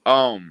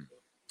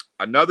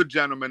 Another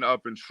gentleman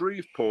up in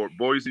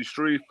Boise,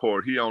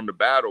 Shreveport, he owned the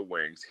Battle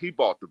Wings. He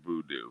bought the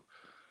Voodoo.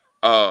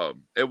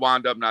 It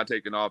wound up not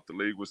taking off. The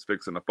league was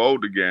fixing to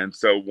fold again.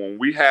 So when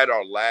we had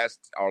our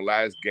last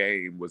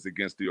game was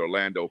against the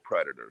Orlando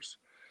Predators.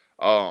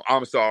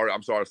 I'm sorry.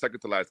 Second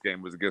to last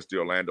game was against the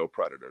Orlando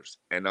Predators,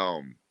 and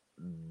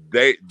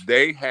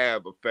they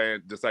have a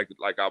fan just like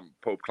I'm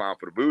Pope Clown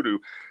for the Voodoo.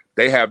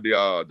 They have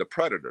the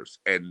Predators,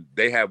 and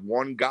they have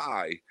one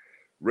guy,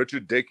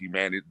 Richard Dickey,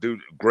 man, dude,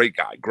 great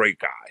guy.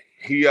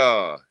 He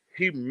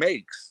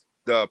makes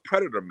the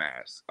Predator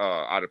mask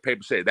out of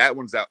paper mache. That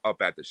one's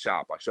up at the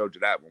shop. I showed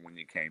you that one when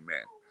you came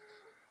in.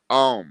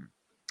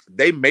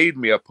 They made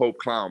me a Pope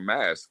Clown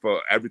mask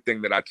for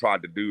everything that I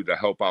tried to do to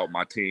help out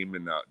my team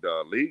in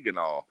the league and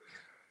all.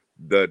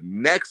 The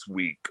next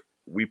week,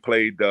 we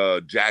played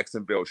the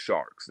Jacksonville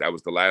Sharks. That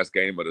was the last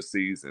game of the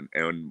season.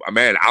 And,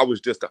 man, I was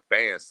just a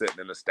fan sitting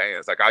in the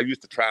stands. Like, I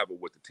used to travel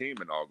with the team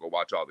and all, go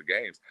watch all the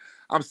games.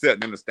 I'm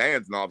sitting in the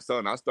stands, and all of a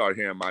sudden, I start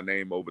hearing my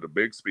name over the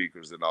big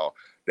speakers and all.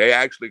 They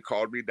actually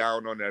called me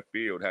down on that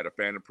field, had a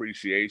fan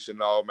appreciation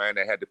and all, man.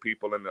 They had the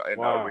people in the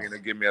arena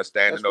give me a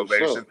standing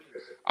ovation.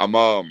 I'm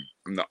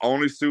the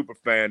only super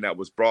fan that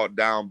was brought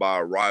down by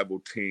a rival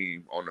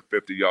team on the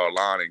 50-yard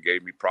line and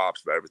gave me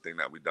props for everything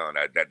that we done.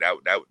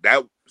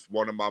 That was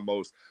one of my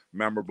most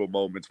memorable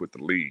moments with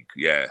the league.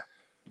 Yeah.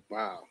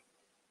 Wow.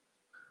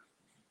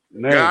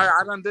 Yeah,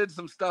 I done did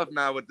some stuff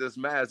now with this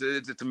mask.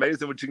 It's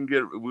amazing what you can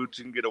get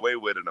away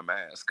with in a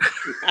mask.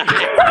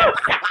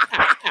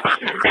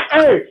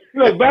 Hey,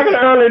 look, back in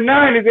the early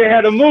 90s, they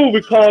had a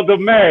movie called The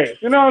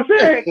Mask. You know what I'm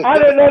saying? I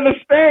didn't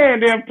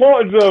understand the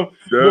importance of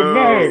the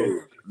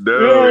mask.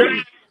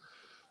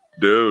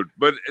 Dude.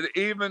 But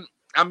even,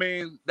 I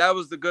mean, that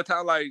was the good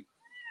time.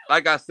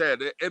 Like I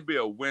said, it'd be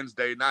a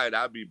Wednesday night.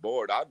 I'd be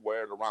bored. I'd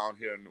wear it around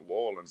here in New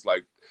Orleans.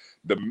 Like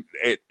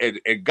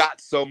it got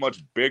so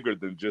much bigger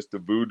than just the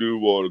Voodoo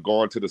or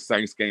going to the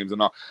Saints games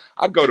and all.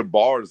 I'd go to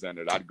bars in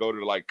it. I'd go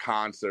to like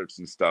concerts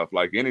and stuff,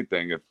 like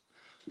anything. If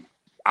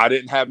I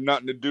didn't have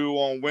nothing to do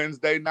on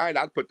Wednesday night,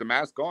 I'd put the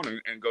mask on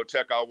and go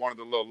check out one of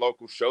the little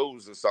local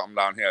shows or something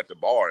down here at the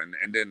bar.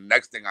 And then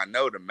next thing I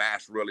know, the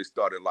mask really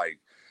started like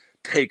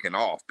taking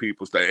off.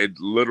 It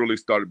literally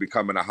started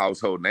becoming a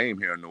household name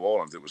here in New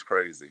Orleans. It was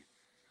crazy.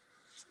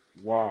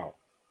 Wow.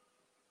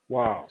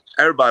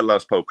 Everybody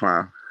loves Pope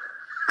Clown.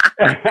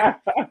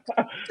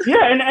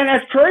 Yeah, and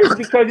that's crazy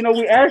because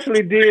we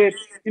actually did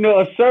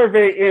a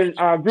survey in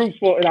our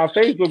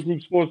Facebook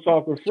group, Sports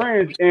Talk with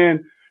Friends,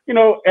 and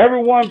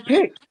everyone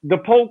picked the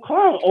Pope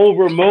Clown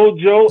over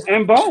Mojo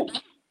and Bones.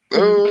 Which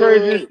is the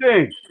craziest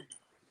thing.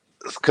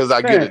 It's because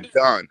I get Man. it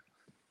done.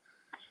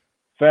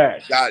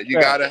 Facts. You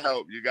gotta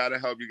help. You gotta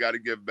help. You gotta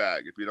give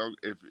back. If you don't,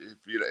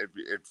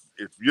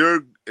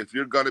 if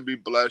you're gonna be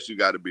blessed, you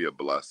gotta be a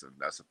blessing.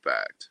 That's a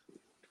fact.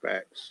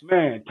 Facts.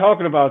 Man,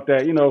 talking about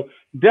that,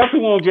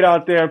 definitely want to get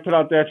out there, put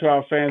out there to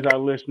our fans, our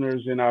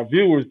listeners, and our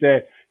viewers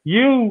that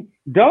you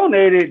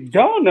donated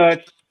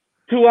donuts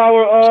to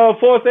our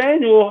fourth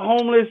annual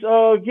homeless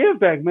give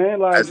back, man.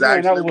 Like, that's man,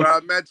 actually where I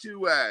met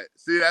you at.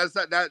 See, that's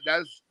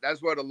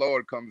where the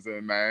Lord comes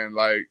in, man.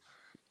 Like,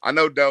 I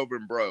know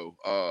Delvin, bro.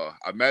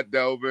 I met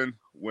Delvin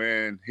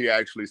when he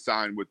actually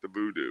signed with the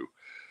Voodoo.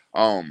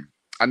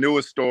 I knew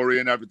his story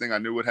and everything. I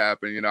knew what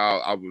happened.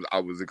 I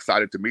was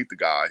excited to meet the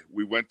guy.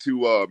 We went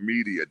to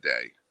media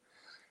day,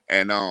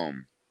 and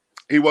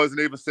he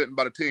wasn't even sitting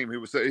by the team. He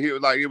was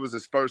like, it was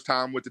his first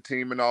time with the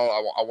team and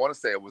all. I want to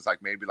say it was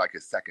like maybe like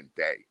his second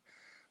day.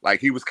 Like,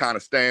 he was kind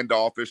of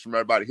standoffish from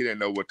everybody. He didn't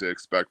know what to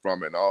expect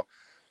from it and all.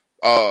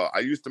 I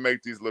used to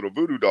make these little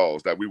voodoo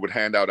dolls that we would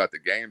hand out at the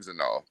games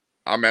and all.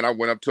 I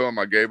went up to him.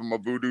 I gave him a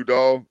voodoo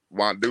doll.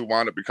 Wound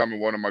up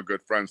becoming one of my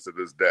good friends to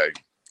this day.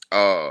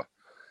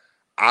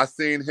 I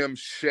seen him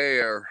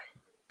share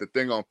the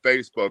thing on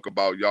Facebook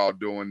about y'all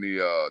doing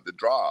the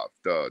drive,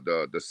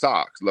 the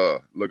socks.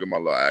 Look at my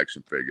little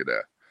action figure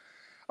there.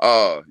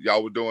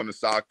 Y'all were doing the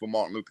sock for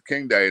Martin Luther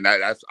King Day, and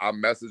I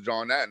messaged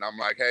on that, and I'm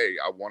like, hey,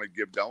 I want to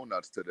give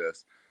donuts to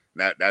this.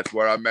 And that's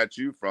where I met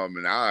you from,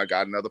 and now I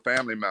got another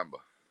family member.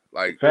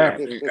 Like,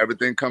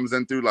 everything comes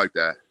in through like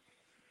that.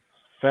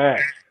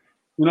 Facts.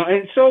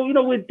 And so,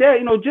 with that,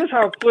 just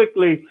how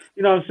quickly,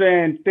 what I'm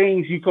saying,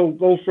 things you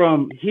go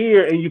from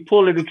here and you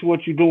pull it into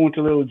what you're doing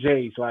to Lil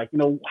J's. Like,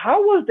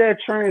 how was that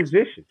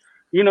transition?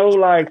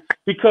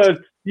 Because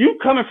you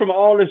coming from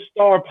all this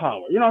star power,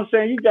 what I'm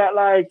saying? You got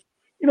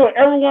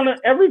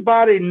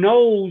everybody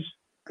knows,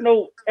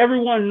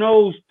 everyone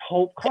knows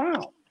Pope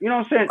Clown. What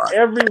I'm saying? Right.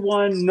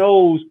 Everyone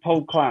knows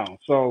Pope Clown.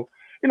 So,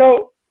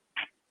 what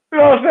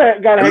I'm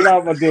saying? Gotta hang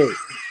out with my dude.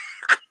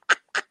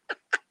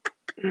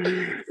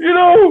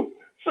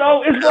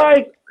 So it's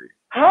like,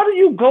 how do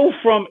you go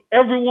from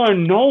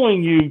everyone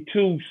knowing you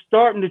to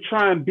starting to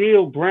try and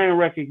build brand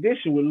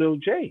recognition with Lil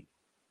J?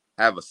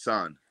 Have a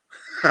son.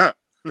 And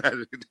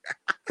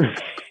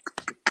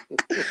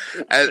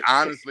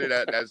honestly,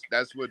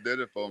 that's what did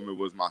it for me,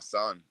 was my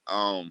son.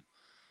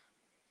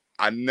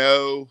 I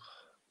know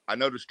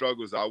the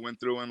struggles I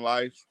went through in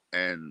life,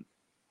 and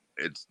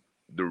it's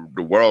the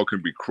world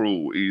can be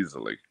cruel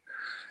easily.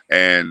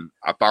 And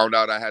I found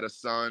out I had a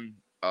son.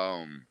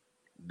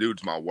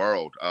 Dude's my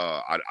world.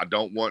 I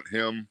don't want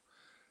him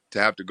to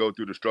have to go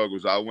through the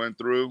struggles I went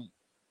through.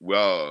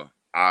 Well,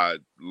 I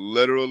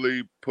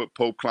literally put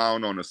Pope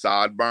Clown on the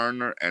side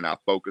burner, and I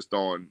focused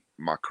on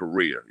my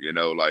career.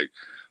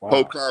 Wow.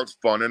 Pope Clown's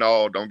fun and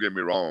all. Don't get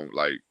me wrong.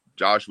 Like,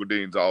 Joshua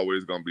Dean's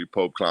always going to be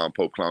Pope Clown.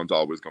 Pope Clown's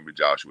always going to be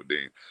Joshua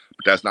Dean.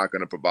 But that's not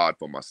going to provide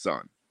for my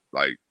son.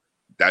 Like,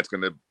 that's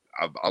going to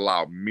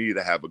allow me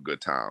to have a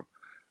good time.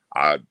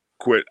 I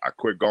quit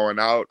going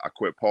out. I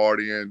quit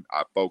partying.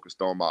 I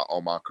focused on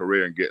my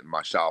career and getting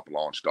my shop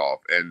launched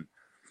off. And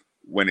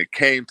when it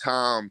came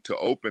time to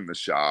open the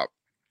shop,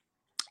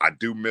 I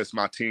do miss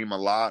my team a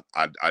lot.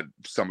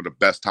 Some of the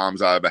best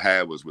times I ever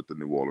had was with the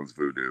New Orleans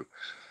Voodoo.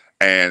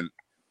 And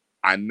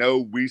I know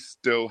we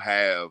still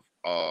have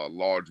a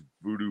large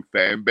Voodoo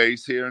fan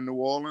base here in New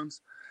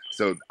Orleans.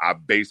 So I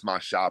base my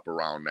shop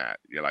around that.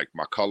 Like,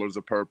 my colors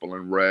are purple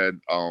and red.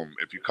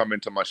 If you come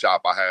into my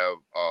shop, I have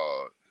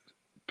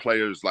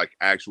players like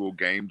actual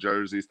game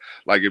jerseys.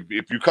 Like,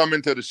 if you come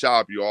into the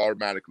shop, you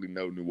automatically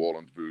know New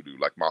Orleans Voodoo.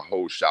 Like, my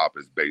whole shop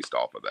is based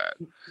off of that.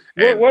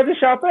 Where's the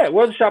shop at?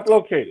 Where's the shop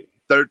located?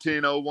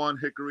 1301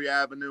 Hickory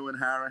Avenue in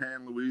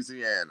Harahan,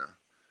 Louisiana.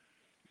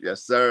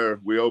 Yes, sir.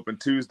 We open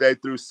Tuesday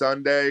through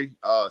Sunday,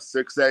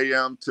 6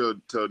 a.m.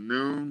 to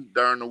noon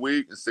during the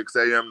week, and 6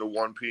 a.m. to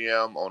 1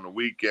 p.m. on the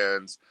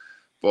weekends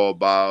for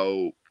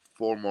about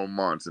 4 more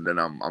months. And then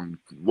I'm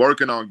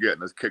working on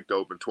getting us kicked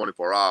open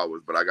 24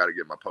 hours, but I got to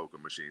get my poker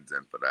machines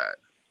in for that.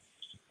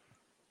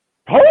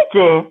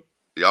 Poker?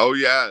 Oh,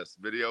 yes.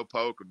 Video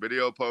poker.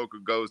 Video poker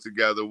goes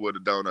together with a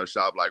donut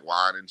shop like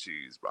wine and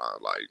cheese, bro.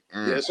 Like,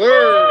 yes,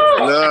 sir.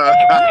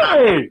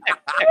 Hey,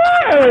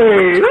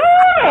 you know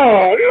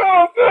what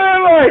I'm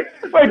saying?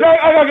 Like,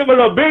 I gotta get my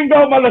little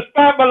bingo, my little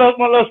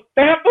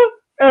stamper.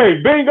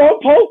 Hey, bingo,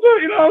 poker.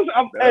 You know what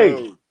I'm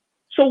saying? Hey,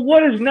 so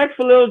what is next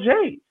for Lil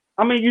J?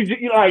 I mean, you just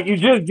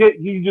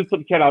put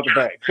the cat out the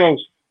bag. So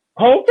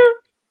poker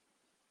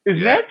is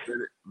next.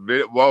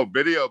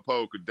 Video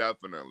poker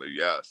definitely.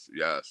 Yes.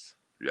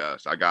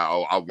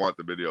 I want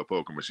the video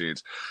poker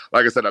machines.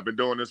 Like I said, I've been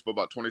doing this for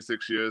about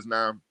 26 years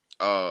now.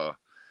 I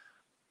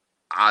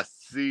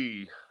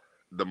see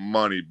the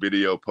money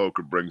video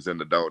poker brings in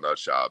the donut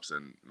shops,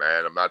 and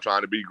man, I'm not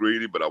trying to be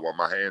greedy, but I want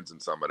my hands in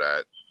some of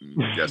that.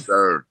 Yes,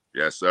 sir.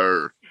 Yes,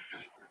 sir.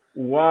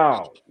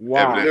 Wow. If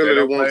Wow. they Literally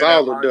don't play wants that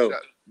all the mindset, dough.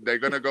 they're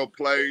gonna go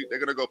play. They're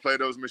gonna go play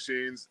those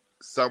machines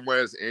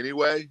somewheres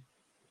anyway.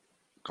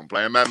 Come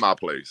play them at my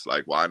place.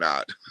 Like, why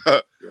not?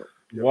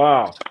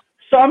 Wow.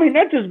 So I mean,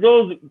 that just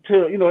goes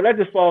to that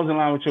just falls in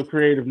line with your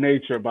creative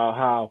nature about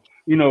how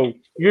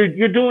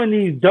you're doing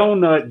these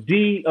donut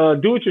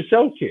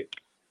do-it-yourself kits.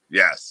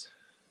 Yes,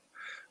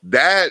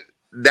 that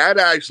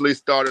actually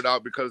started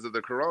out because of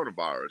the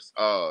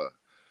coronavirus.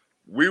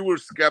 We were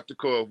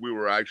skeptical if we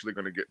were actually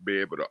going to be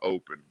able to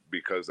open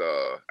because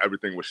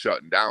everything was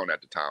shutting down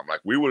at the time.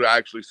 Like, we were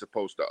actually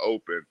supposed to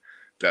open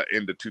the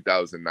end of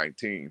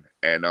 2019,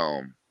 and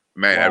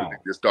man, everything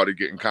just started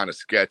getting kind of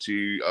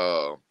sketchy.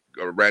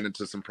 Ran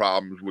into some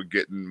problems with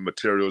getting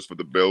materials for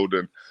the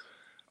building.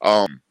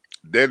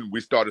 Then we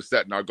started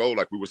setting our goal.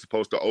 Like, we were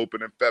supposed to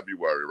open in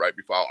February, right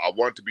before I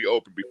wanted to be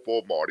open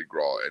before Mardi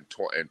Gras in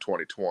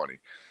 2020,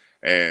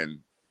 and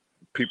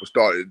people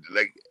started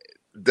like.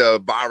 The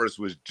virus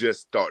was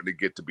just starting to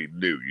get to be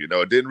new.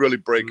 It didn't really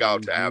break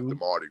out to after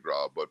Mardi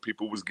Gras, but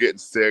people was getting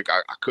sick.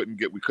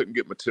 We couldn't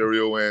get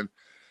material in.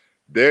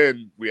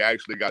 Then we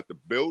actually got the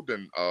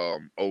building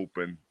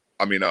open.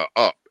 I mean,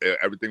 up.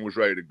 Everything was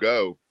ready to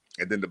go.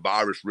 And then the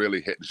virus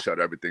really hit and shut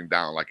everything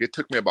down. Like, it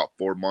took me about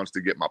 4 months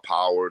to get my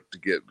power, to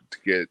get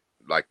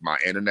like my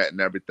internet and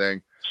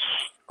everything.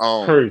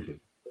 Crazy.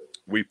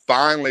 We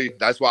finally,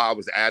 that's why I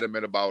was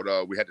adamant about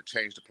we had to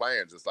change the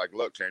plans. It's like,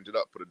 look, change it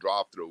up, put a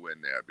drive-through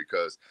in there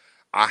because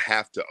I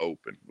have to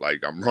open.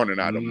 Like, I'm running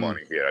out of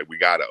money here. Like, we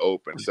got to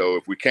open. So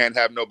if we can't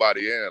have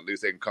nobody in, at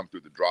least they can come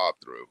through the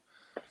drive-through.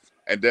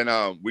 And then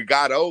we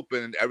got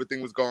open.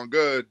 Everything was going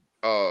good.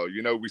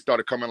 We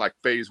started coming like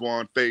phase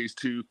 1, phase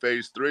 2,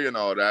 phase 3 and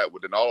all that.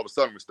 But then all of a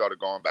sudden we started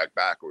going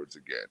backwards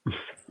again.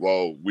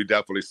 Well, we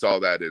definitely saw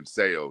that in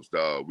sales.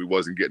 We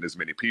wasn't getting as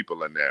many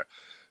people in there.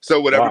 So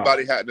with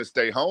everybody having to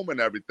stay home and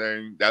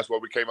everything, that's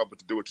where we came up with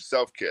the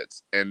do-it-yourself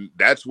kits. And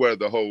that's where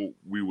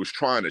we was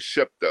trying to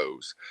ship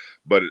those.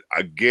 But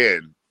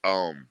again,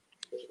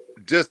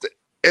 just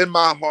in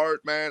my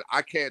heart, man,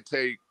 I can't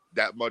take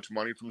that much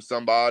money from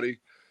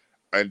somebody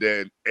and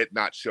then it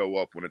not show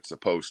up when it's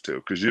supposed to,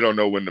 because you don't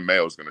know when the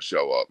mail is going to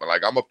show up. And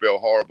like, I'm going to feel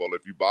horrible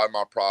if you buy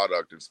my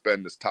product and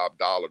spend this top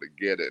dollar to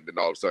get it, and then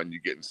all of a sudden you're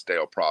getting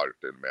stale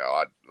product in the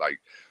mail.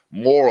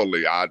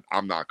 Morally,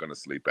 I'm not going to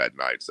sleep at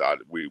night. So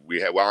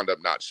we had wound up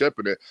not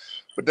shipping it.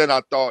 But then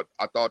I thought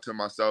to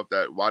myself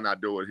that why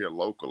not do it here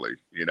locally?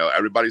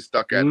 Everybody's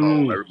stuck at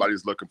home.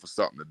 Everybody's looking for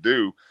something to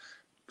do.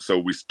 So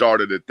we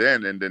started it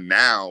then, and then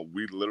now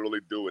we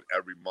literally do it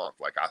every month.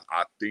 Like,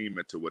 I theme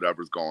it to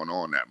whatever's going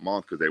on that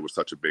month because they were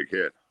such a big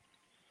hit.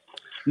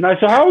 Now,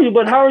 so how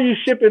are you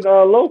shipping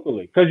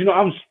locally? Because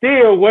I'm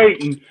still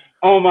waiting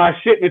on my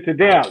shipment to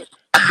Dallas.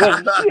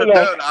 But,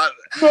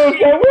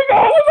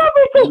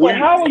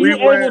 how are you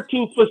able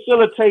to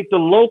facilitate the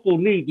local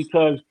need?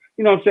 Because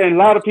I'm saying, a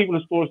lot of people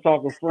in Sports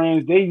Talk are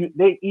friends.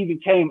 They even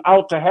came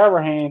out to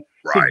Harahan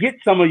to get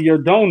some of your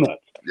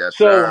donuts. Yes,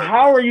 so sir.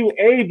 How are you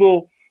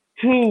able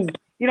to,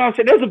 I'm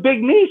saying, there's a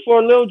big need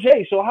for Lil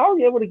J. So how are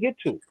you able to get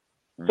to?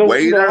 So,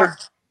 Waiter,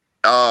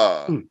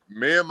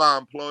 me and my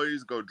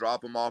employees go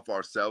drop them off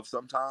ourselves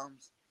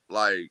sometimes,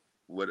 like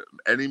with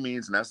any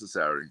means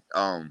necessary.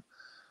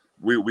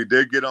 We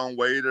did get on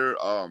Waiter.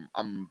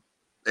 I'm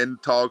in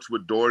talks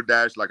with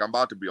DoorDash. Like, I'm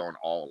about to be on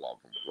all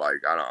of them.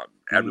 Like,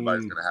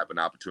 everybody's gonna have an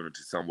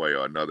opportunity some way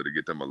or another to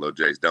get them a Lil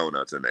J's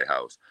donuts in their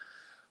house.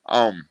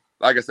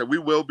 Like I said, we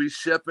will be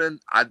shipping.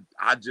 I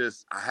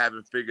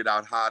haven't figured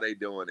out how they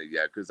doing it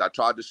yet, because I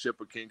tried to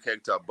ship a king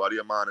cake to a buddy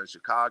of mine in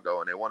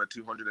Chicago, and they wanted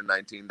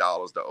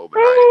 $219 to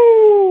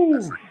overnight.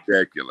 That's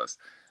ridiculous.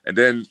 And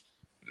then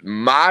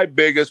my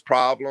biggest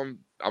problem,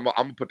 I'm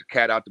gonna put the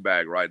cat out the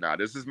bag right now.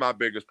 This is my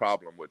biggest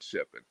problem with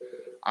shipping.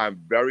 I'm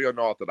very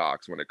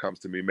unorthodox when it comes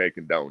to me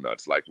making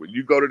donuts. Like, when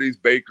you go to these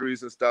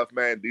bakeries and stuff,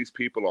 man, these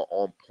people are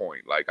on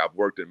point. Like, I've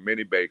worked in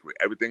many bakeries.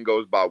 Everything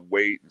goes by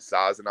weight and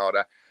size and all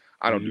that.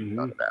 I don't do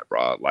none of that,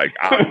 bro. Like,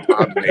 I'm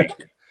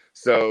making.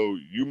 So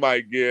you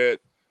might get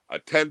a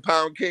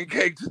 10-pound king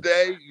cake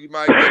today. You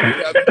might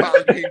get a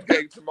 7-pound king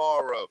cake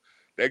tomorrow.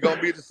 They're going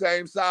to be the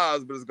same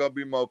size, but it's going to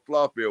be more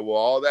fluffier. Well,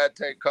 all that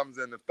comes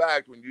into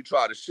fact when you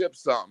try to ship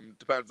something.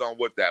 Depends on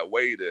what that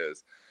weight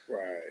is.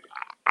 Right.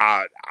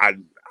 I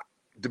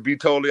to be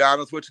totally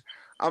honest with you,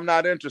 I'm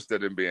not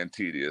interested in being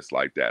tedious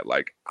like that.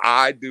 Like,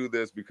 I do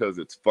this because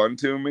it's fun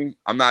to me.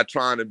 I'm not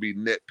trying to be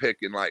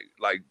nitpicking like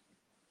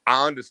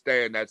I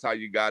understand that's how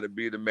you got to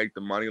be to make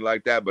the money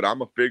like that, but I'm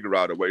going to figure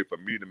out a way for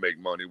me to make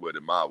money with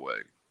it my way.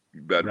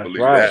 You better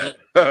believe that.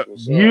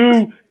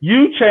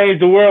 You change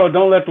the world.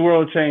 Don't let the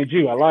world change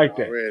you. I like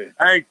that.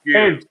 Thank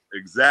you.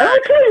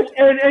 Exactly.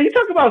 And you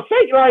talk about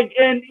fake,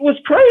 and what's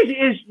crazy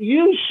is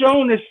you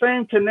shown the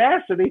same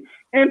tenacity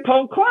in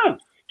Polk Clown.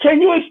 Can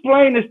you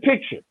explain this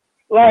picture?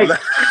 Like,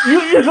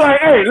 it's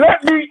like, hey,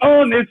 let me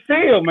on this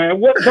field,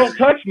 man. Don't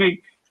touch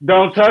me.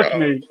 Don't touch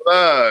me.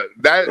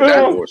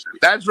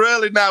 That's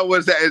really not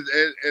what's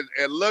that.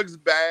 It looks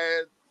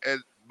bad,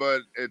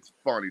 but it's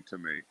funny to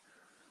me.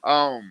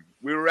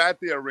 We were at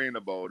the Arena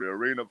Bowl. The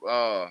Arena,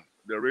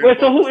 The arena Wait,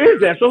 so bowl. who is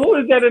that? So who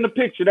is that in the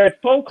picture? That's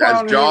Poe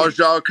Clown. That's Josh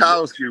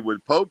Jarkowski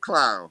with Pope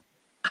Clown.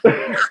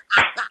 Hey,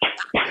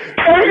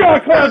 you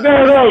gotta cut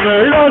that up,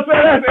 man. You know what I'm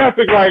saying? That's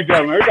epic right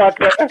there, man. You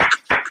gotta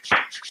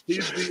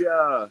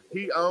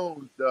He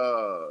owns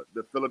the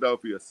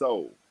Philadelphia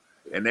Soul,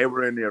 and they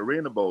were in the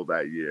Arena Bowl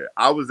that year.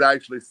 I was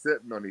actually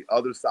sitting on the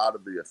other side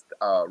of the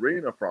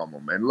arena from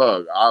them, and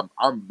look,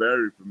 I'm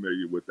very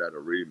familiar with that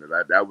arena.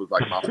 That was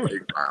like my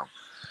playground.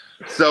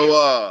 So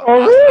I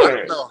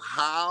don't know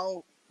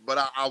how, but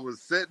I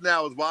was sitting there,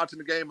 I was watching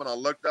the game, and I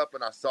looked up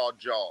and I saw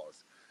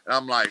Jaws, and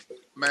I'm like,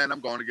 man,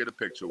 I'm going to get a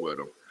picture with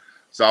him.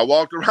 So I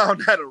walked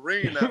around that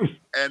arena,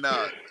 and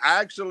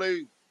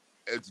actually,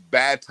 it's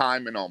bad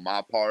timing on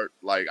my part.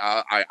 Like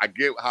I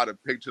get how the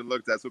picture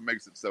looks. That's what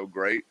makes it so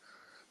great.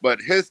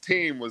 But his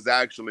team was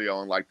actually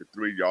on like the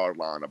 3-yard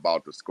line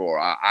about to score.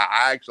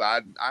 I'd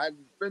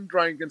been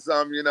drinking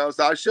some, you know,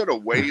 so I should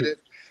have waited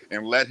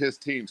and let his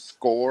team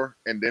score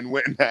and then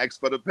went and asked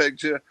for the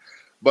picture.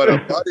 But a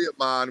buddy of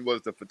mine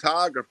was the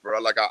photographer.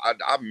 Like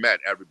I met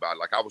everybody.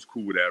 Like I was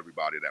cool with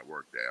everybody that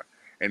worked there.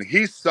 And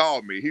he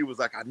saw me. He was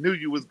like, I knew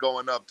you was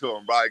going up to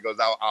him, right? He goes,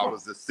 I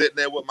was just sitting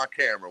there with my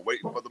camera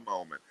waiting for the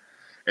moment.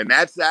 And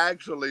that's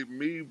actually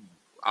me.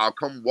 I'll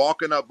come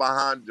walking up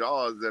behind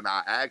Jaws and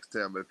I asked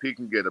him if he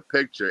can get a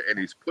picture. And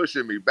he's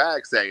pushing me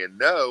back saying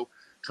no,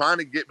 trying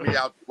to get me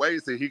out the way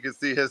so he can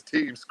see his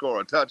team score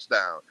a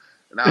touchdown.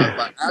 And I was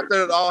like,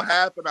 after it all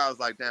happened, I was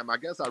like, damn, I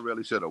guess I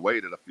really should have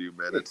waited a few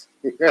minutes.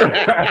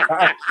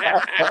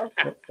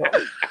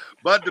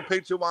 But the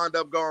picture wound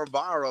up going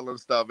viral and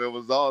stuff. It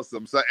was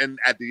awesome. So, and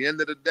at the end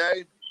of the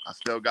day, I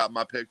still got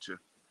my picture.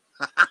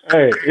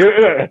 Hey, you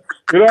know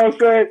what I'm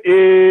saying?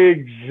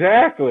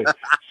 Exactly.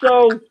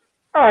 So,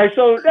 all right,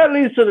 so that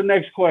leads to the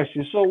next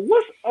question. So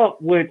what's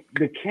up with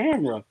the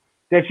camera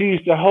that you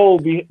used to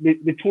hold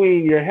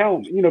between your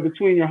helmet, you know,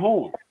 between your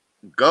horns?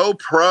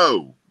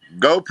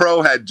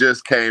 GoPro had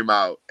just came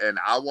out, and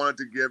I wanted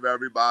to give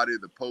everybody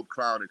the Pope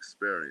Clown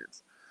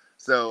experience.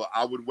 So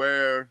I would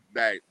wear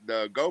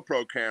the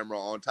GoPro camera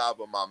on top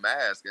of my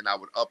mask, and I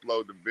would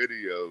upload the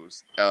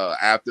videos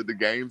after the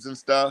games and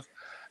stuff.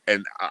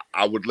 And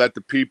I would let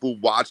the people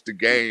watch the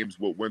games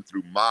what went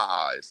through my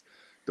eyes.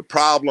 The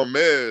problem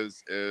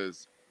is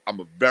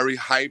I'm a very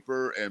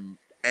hyper and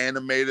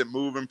animated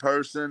moving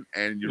person,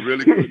 and you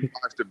really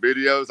watch the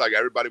videos, like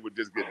everybody would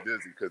just get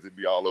dizzy because it'd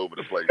be all over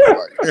the place.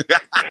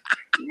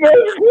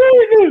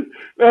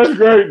 That's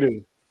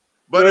greatness.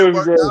 But it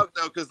worked out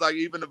though, because like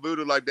even the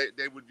Voodoo, like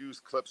they would use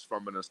clips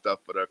from it and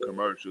stuff for their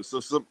commercials. So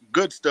some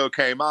good still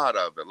came out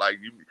of it. Like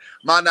you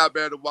might not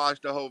be able to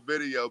watch the whole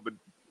video, but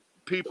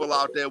people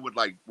out there would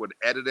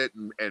edit it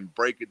and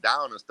break it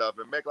down and stuff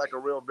and make like a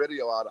real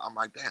video out of it. I'm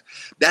like, damn,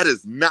 that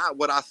is not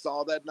what I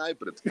saw that night,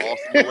 but it's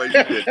awesome the way you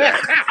did that.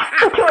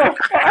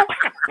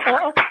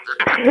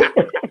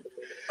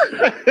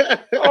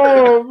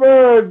 Oh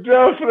man,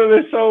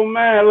 definitely. So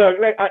man, look,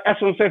 that's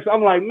what I'm saying. So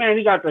I'm like, man,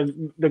 you got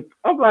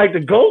I'm like the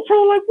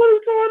GoPro, like what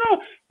is going on?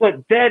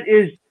 But that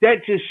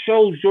just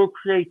shows your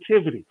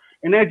creativity,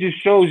 and that just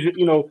shows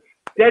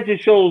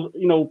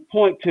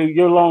point to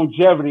your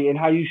longevity and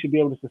how you should be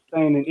able to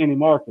sustain in any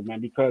market, man,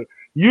 because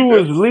you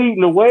was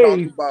leading the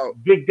way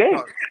big day.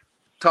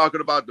 Talking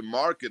about the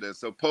marketing.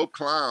 So Pope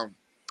Clown,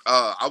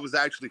 I was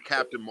actually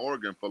Captain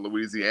Morgan for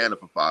Louisiana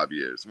for 5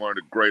 years. One of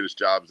the greatest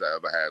jobs I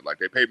ever had. Like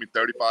they paid me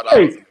 $35.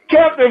 Hey,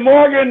 Captain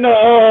Morgan,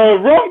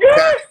 rum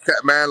guy?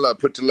 Man, look,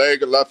 put your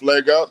left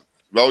leg up.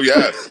 Oh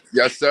yes.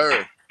 Yes,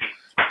 sir.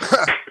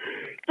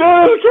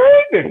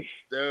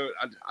 Dude,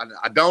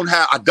 I don't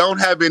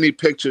have any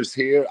pictures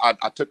here.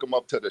 I took them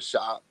up to the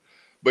shop,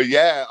 but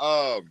yeah,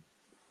 a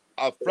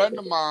friend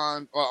of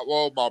mine,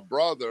 my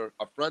brother,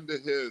 a friend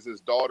of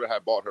his daughter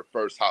had bought her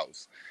first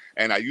house,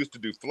 and I used to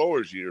do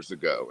floors years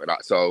ago, and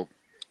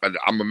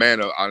I'm a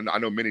man of I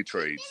know many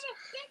trades.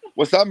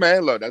 What's up,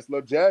 man? Look, that's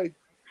Lil Jay.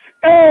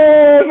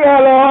 Hey,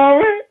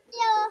 hello, homie.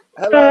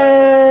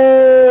 Hello.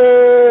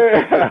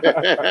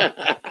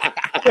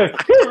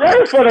 He's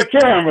ready for the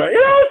camera. You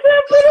know what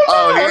I'm saying?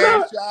 Oh, he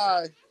ain't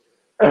shy.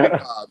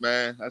 Oh,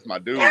 man, that's my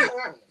dude.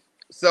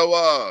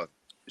 So,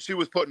 she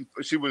bought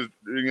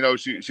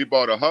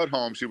a HUD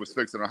home. She was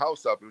fixing her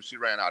house up, and she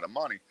ran out of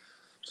money.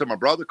 So my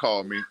brother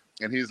called me,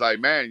 and he's like,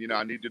 man,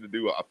 I need you to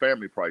do a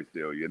family price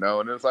deal,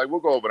 And it's like,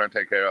 we'll go over there and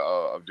take care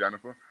of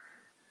Jennifer.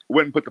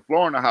 Went and put the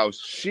floor in the house.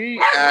 She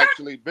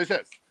actually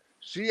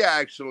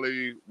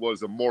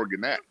was a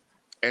Morganette.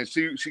 And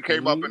she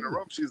came up in the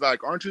room. She's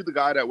like, aren't you the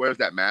guy that wears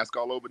that mask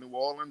all over New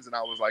Orleans? And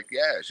I was like,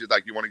 yeah. She's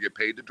like, you want to get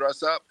paid to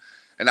dress up?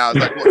 And I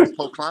was like, what, is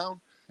Pope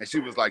Clown? And she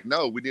was like,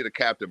 no, we need a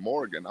Captain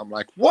Morgan. I'm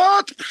like,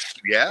 what?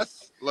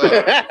 Yes. Look,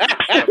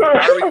 the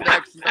very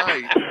next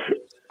night,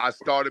 I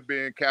started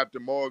being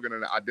Captain Morgan,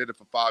 and I did it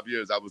for 5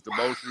 years. I was the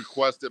most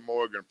requested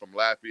Morgan from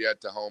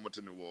Lafayette to Homer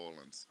to New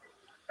Orleans.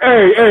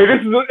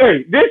 This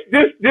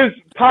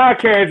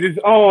podcast is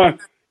on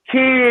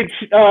kids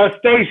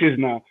stations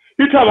now.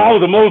 You talking about I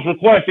was the most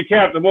requested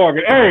Captain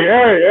Morgan.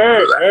 Hey.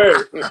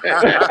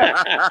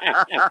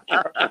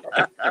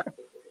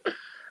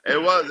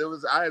 It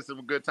was. I had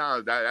some good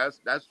times. That's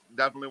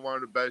definitely one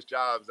of the best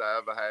jobs I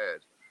ever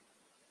had.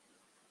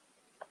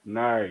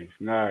 Nice.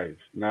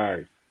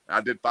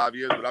 I did 5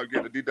 years without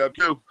getting a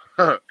DW.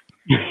 The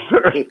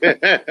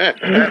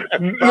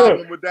Look,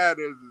 problem with that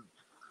is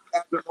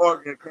Captain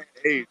Morgan can't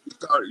age.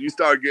 You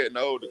start getting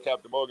old.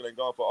 Captain Morgan ain't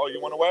going for. Oh,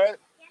 you want to wear it?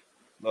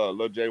 No,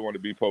 Lil J want to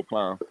be Pope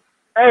Clown.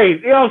 hey,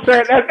 you know what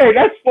I'm saying?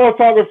 That's Sports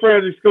Talk with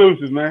Friends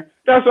exclusive, man.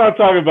 That's what I'm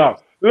talking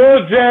about.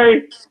 Lil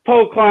J,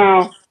 Poke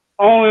Clown,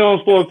 only on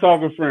Sports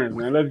Talk with Friends,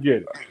 man. Let's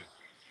get it.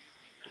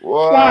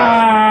 What?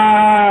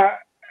 Why?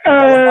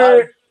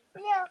 Hello.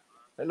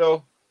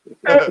 Hello.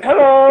 That's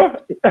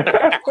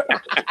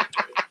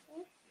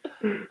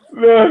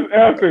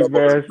epic,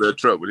 man. The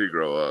truck when he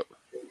grow up.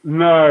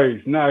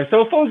 Nice.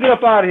 So before we get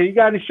up out of here, you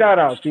got any shout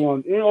outs you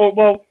want?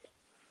 Well,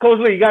 Coach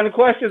Lee, you got any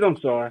questions? I'm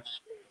sorry.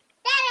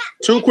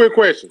 2 quick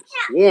questions.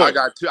 One. I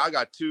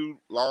got 2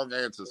 long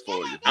answers for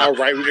you. All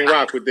right, we can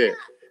rock with that.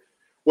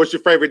 What's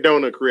your favorite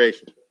donut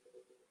creation?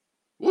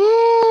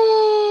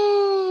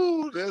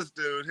 Woo! This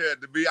dude here.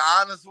 To be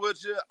honest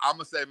with you, I'm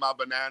gonna say my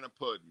banana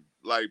pudding.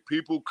 Like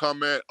people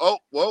come in. Oh,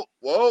 whoa!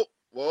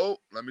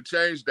 Let me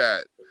change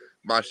that.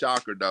 My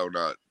shocker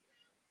donut.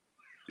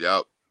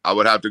 Yep, I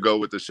would have to go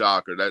with the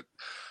shocker. That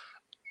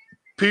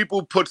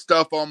people put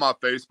stuff on my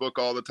Facebook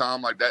all the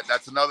time like that.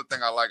 That's another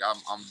thing I like.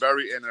 I'm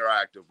very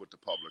interactive with the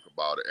public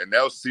about it, and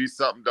they'll see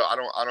something. I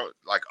don't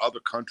like other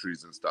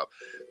countries and stuff.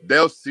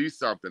 They'll see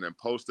something and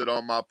post it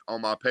on my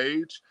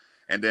page,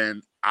 and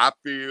then I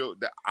feel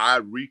that I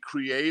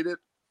recreate it,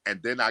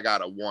 and then I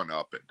gotta one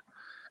up it.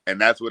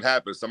 And that's what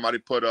happened. Somebody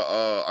put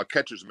a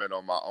catcher's mitt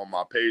on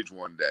my page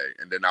one day,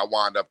 and then I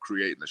wound up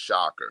creating a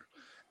shocker.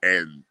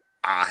 And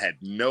I had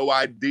no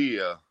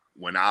idea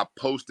when I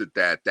posted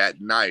that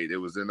night. It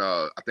was in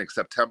I think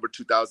September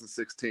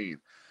 2016.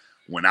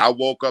 When I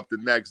woke up the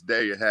next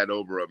day, it had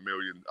over 1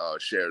 million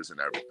shares and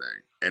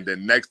everything. And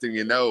then next thing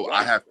you know,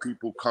 I have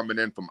people coming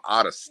in from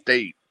out of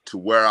state to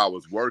where I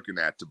was working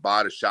at to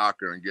buy the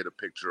shocker and get a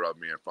picture of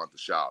me in front of the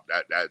shop.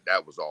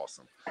 That was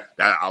awesome.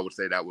 That I would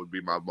say that would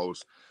be my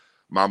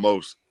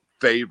most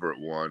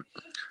favorite one.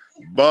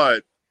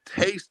 But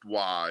taste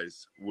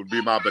wise would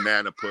be my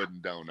banana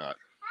pudding donut.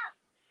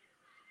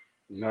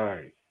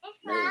 Nice.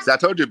 See, I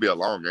told you it'd be a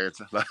long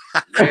answer.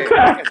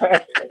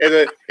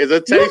 It's a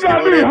taste. You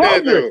got me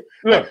hungry.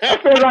 Look, I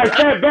feel like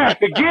that back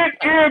to get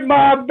in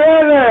my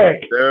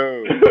belly.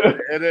 Dude,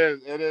 it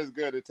is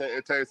good. It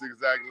tastes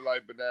exactly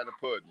like banana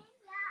pudding.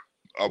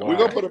 We're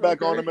gonna put it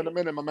back on him in a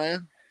minute, my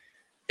man.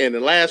 And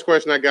the last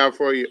question I got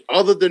for you,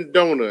 other than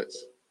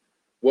donuts,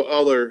 what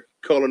other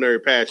culinary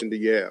passion do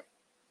you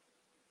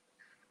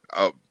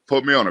have?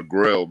 Put me on a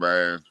grill,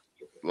 man.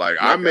 Like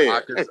I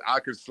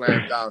could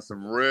slam down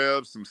some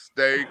ribs, some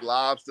steak,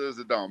 lobsters.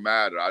 It don't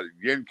matter.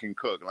 Yin can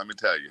cook. Let me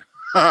tell you.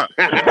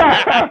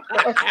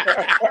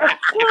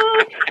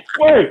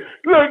 Wait,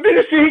 look, did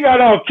you see he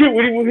got all cute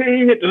when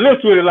he hit the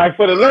lips with it, like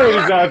for the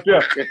ladies out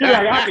there. He's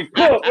like, I can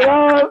cook, you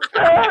know what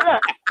I'm saying?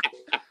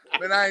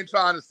 Man, I ain't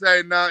trying to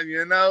say nothing,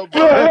 you know.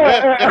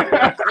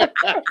 But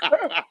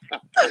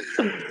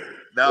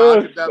no,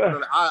 I could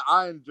definitely.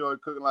 I enjoy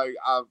cooking. Like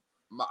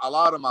a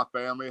lot of my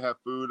family have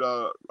food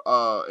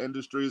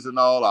industries and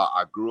all.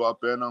 I grew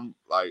up in them.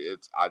 Like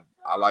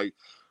I like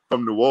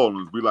from New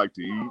Orleans. We like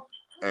to eat,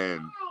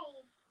 and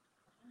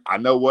I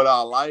know what I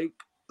like,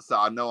 so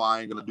I know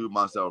I ain't gonna do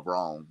myself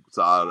wrong.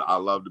 So I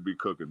love to be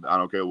cooking. I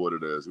don't care what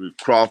it is. We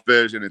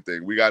crawfish,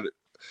 anything. We got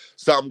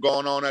something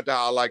going on at the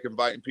house. I like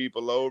inviting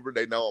people over.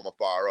 They know I'm gonna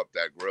fire up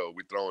that grill.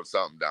 We throwing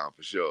something down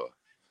for sure.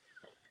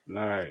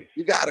 Nice.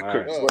 You gotta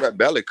cook. That's where that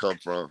belly come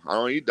from. I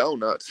don't eat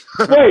donuts.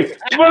 Wait,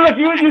 well, look,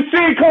 you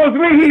see Coach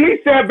Lee, he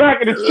sat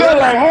back in the chair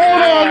like,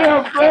 hold on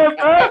there, bro.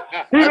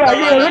 He's like,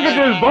 yeah, look at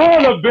this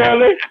baller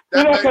belly.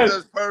 That makes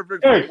us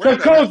perfect. Hey,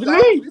 because Coach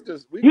Lee,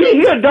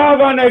 he a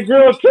dog on that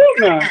grill too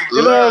now.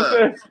 You know what I'm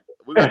saying?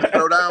 We're going to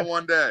throw down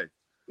one day.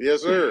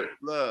 Yes, sir.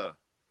 Love.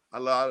 I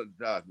love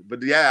it.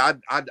 But yeah,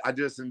 I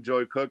just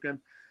enjoy cooking.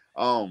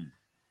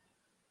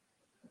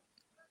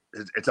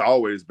 It's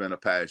always been a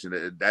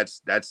passion.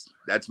 That's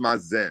my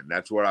zen.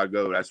 That's where I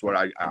go. That's where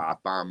I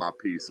find my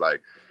peace.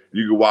 Like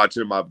you can watch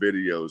in my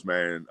videos,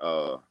 man.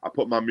 I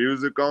put my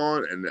music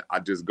on and I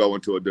just go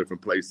into a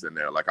different place in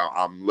there. Like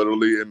I'm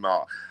literally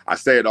I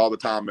say it all the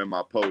time in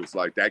my posts.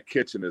 Like that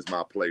kitchen is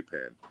my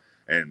playpen,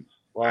 and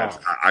wow,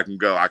 I can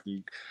go.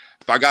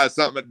 If I got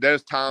something.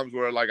 There's times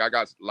where like I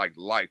got like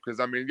life,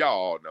 because I mean y'all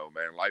all know,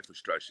 man. Life will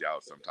stress you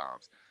out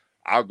sometimes.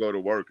 I'll go to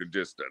work and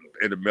just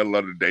in the middle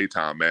of the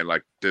daytime, man,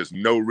 like there's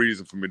no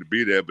reason for me to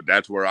be there, but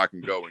that's where I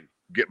can go and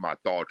get my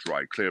thoughts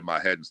right, clear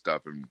my head and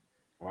stuff, and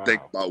think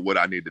about what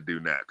I need to do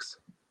next.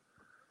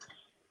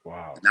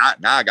 Wow.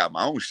 Now I got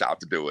my own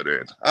shop to do it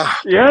in.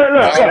 Yeah,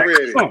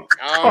 look.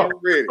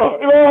 Already. You know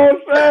what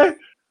I'm saying?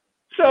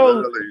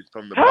 So,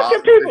 from the how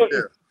can people...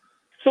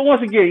 So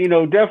once again,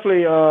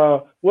 definitely,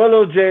 where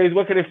Lil J's,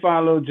 where can they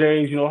find Lil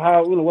J's?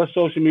 What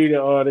social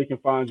media they can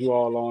find you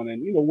all on,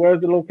 and where's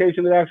the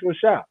location of the actual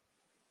shop?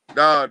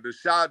 No, the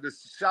shop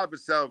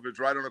itself is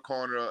right on the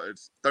corner.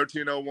 It's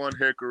 1301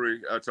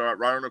 Hickory. It's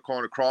right on the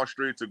corner, cross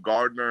street to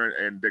Gardner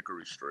and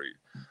Dickory Street.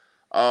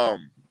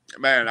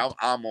 Man,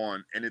 I'm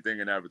on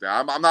anything and everything.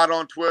 I'm not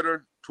on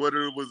Twitter.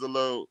 Twitter was a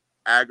little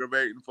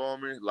aggravating for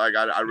me. Like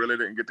I really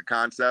didn't get the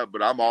concept,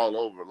 but I'm all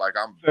over. Like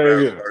I'm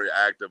very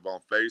active on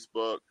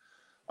Facebook,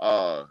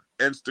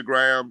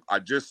 Instagram. I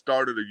just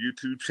started a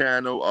YouTube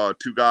channel,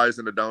 Two Guys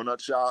in a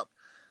Donut Shop,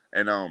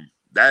 and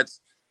that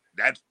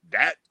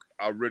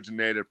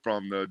originated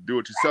from the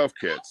do-it-yourself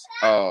kits.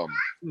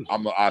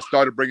 I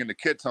started bringing the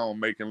kits home,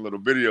 making little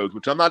videos,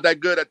 which I'm not that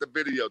good at the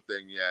video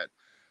thing yet.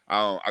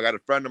 I got a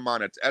friend of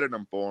mine that's editing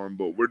them for him,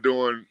 but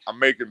I'm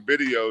making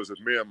videos of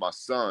me and my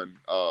son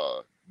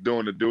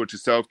doing the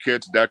do-it-yourself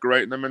kits,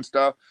 decorating them and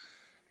stuff.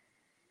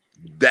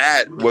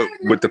 That,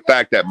 with the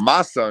fact that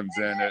my son's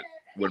in it,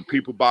 when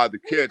people buy the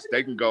kits,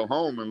 they can go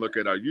home and look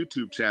at our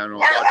YouTube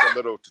channel and watch a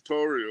little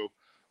tutorial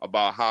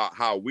about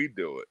how we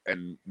do it.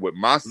 And with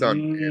my son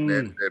in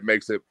it,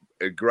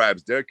 it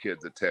grabs their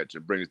kids'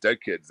 attention, brings their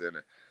kids in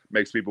it,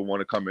 makes people want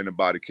to come in and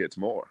buy the kits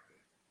more.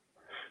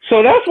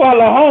 So that's why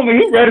the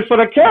homie, he ready for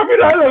the camera.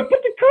 Like, look,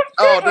 put the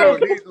Oh,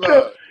 dude, he's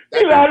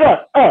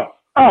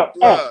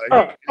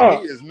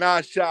he is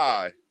not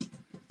shy.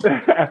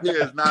 He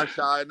is not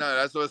shy. No,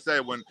 that's what I say.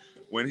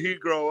 When he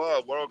grow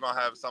up, we're gonna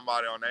have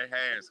somebody on their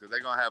hands because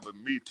they're gonna have a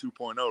me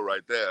 2.0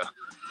 right there.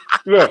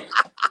 Look,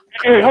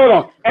 hey, hold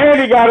on,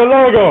 and he got a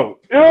logo.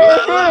 He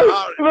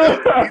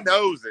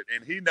knows it,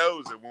 and he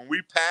knows it. When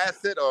we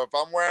pass it, or if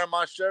I'm wearing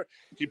my shirt,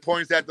 he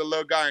points at the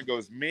little guy and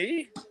goes,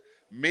 "Me."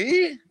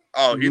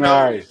 Oh, he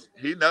knows.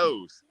 He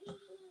knows.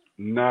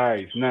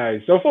 Nice.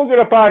 So before we get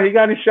up out, you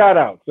got any shout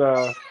outs?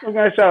 What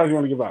kind of shout outs you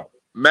want to give out?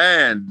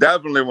 Man,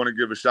 definitely want to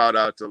give a shout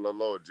out to the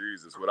Lord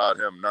Jesus. Without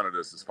him, none of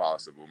this is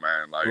possible,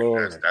 man. Like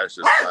that's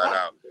just flat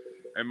out.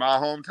 In my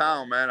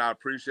hometown, man, I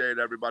appreciate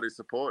everybody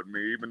supporting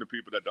me, even the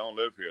people that don't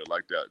live here.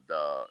 Like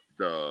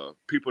the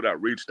people that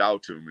reached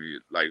out to me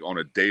like on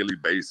a daily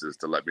basis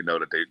to let me know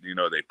that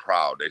they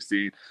proud. They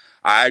see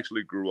I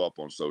actually grew up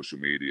on social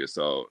media,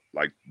 so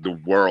like the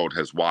world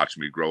has watched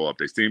me grow up.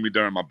 They see me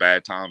during my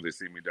bad times, they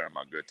see me during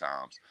my good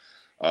times.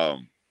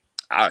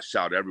 I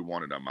shout every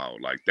one of them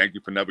out. Like, thank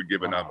you for never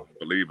giving up,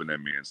 believing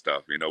in me and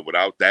stuff.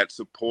 Without that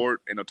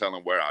support, ain't no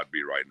telling where I'd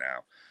be right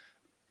now.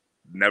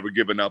 Never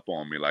giving up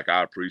on me. Like,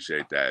 I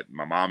appreciate that.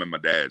 My mom and my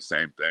dad,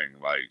 same thing.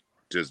 Like,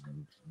 just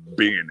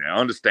being there.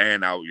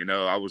 Understand how,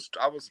 I was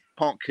a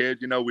punk kid.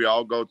 We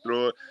all go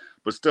through it,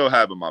 but still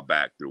having my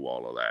back through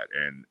all of that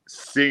and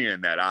seeing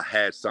that I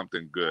had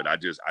something good. I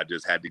just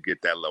had to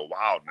get that little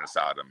wildness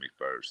out of me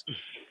first.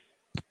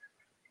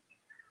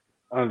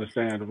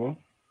 Understandable.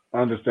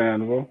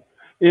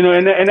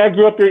 And I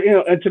grew up there,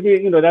 and to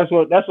me, that's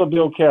what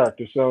builds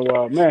character. So,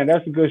 man,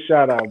 that's a good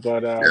shout out.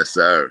 But yes,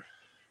 sir.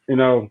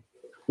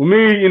 For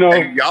me,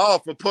 hey, y'all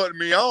for putting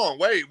me on.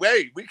 Wait,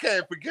 we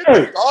can't forget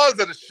the stars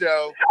of the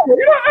show.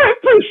 I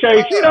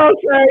appreciate you. What I'm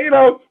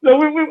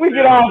saying? We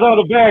get ours on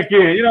the back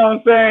end. You know what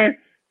I'm saying?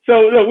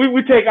 So look,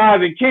 we take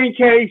ours in King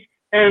Case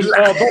and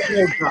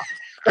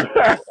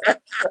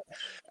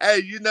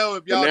Hey, if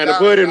y'all Banana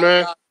pudding,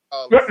 man.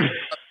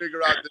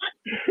 Figure out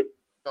this.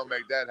 Gonna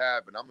make that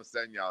happen. I'm gonna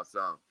send y'all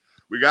some.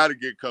 We got to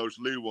get Coach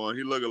Lee one.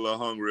 He look a little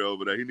hungry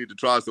over there. He need to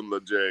try some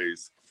little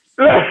J's.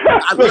 He's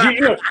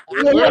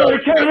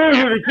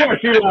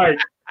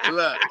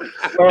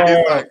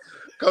like,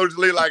 Coach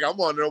Lee, like, I'm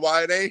wondering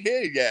why it ain't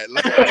here yet.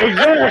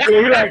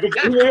 Exactly.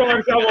 He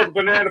want to talk about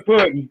banana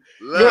pudding.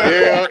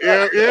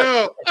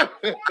 Yeah.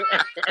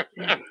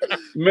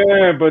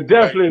 Man, but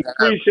definitely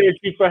appreciate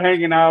you for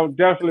hanging out.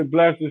 Definitely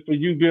blessings for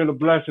you being a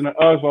blessing to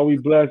us while we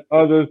bless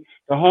others,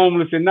 the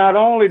homeless. And not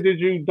only did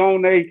you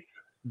donate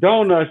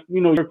donuts,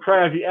 your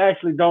craft, you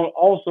actually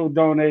also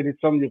donated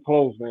some of your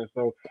clothes, man.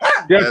 So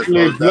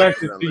definitely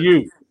blessings to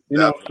you. You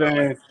know what I'm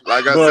saying?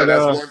 Like I said,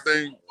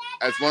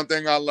 that's one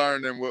thing I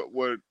learned and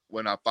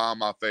when I found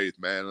my faith,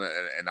 man,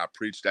 and I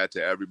preached that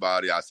to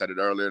everybody. I said it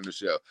earlier in the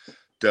show.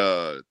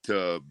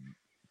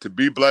 To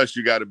be blessed,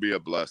 you got to be a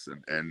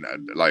blessing, and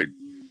like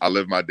I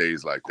live my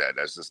days like that.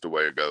 That's just the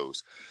way it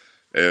goes.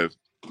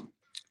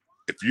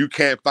 If you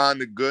can't find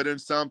the good in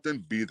something,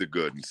 be the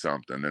good in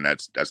something, and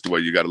that's the way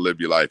you got to live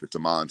your life. It's a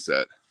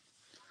mindset.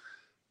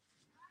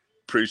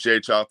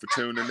 Appreciate y'all for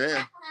tuning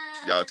in.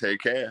 Y'all take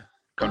care.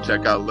 Come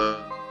check out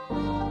Love.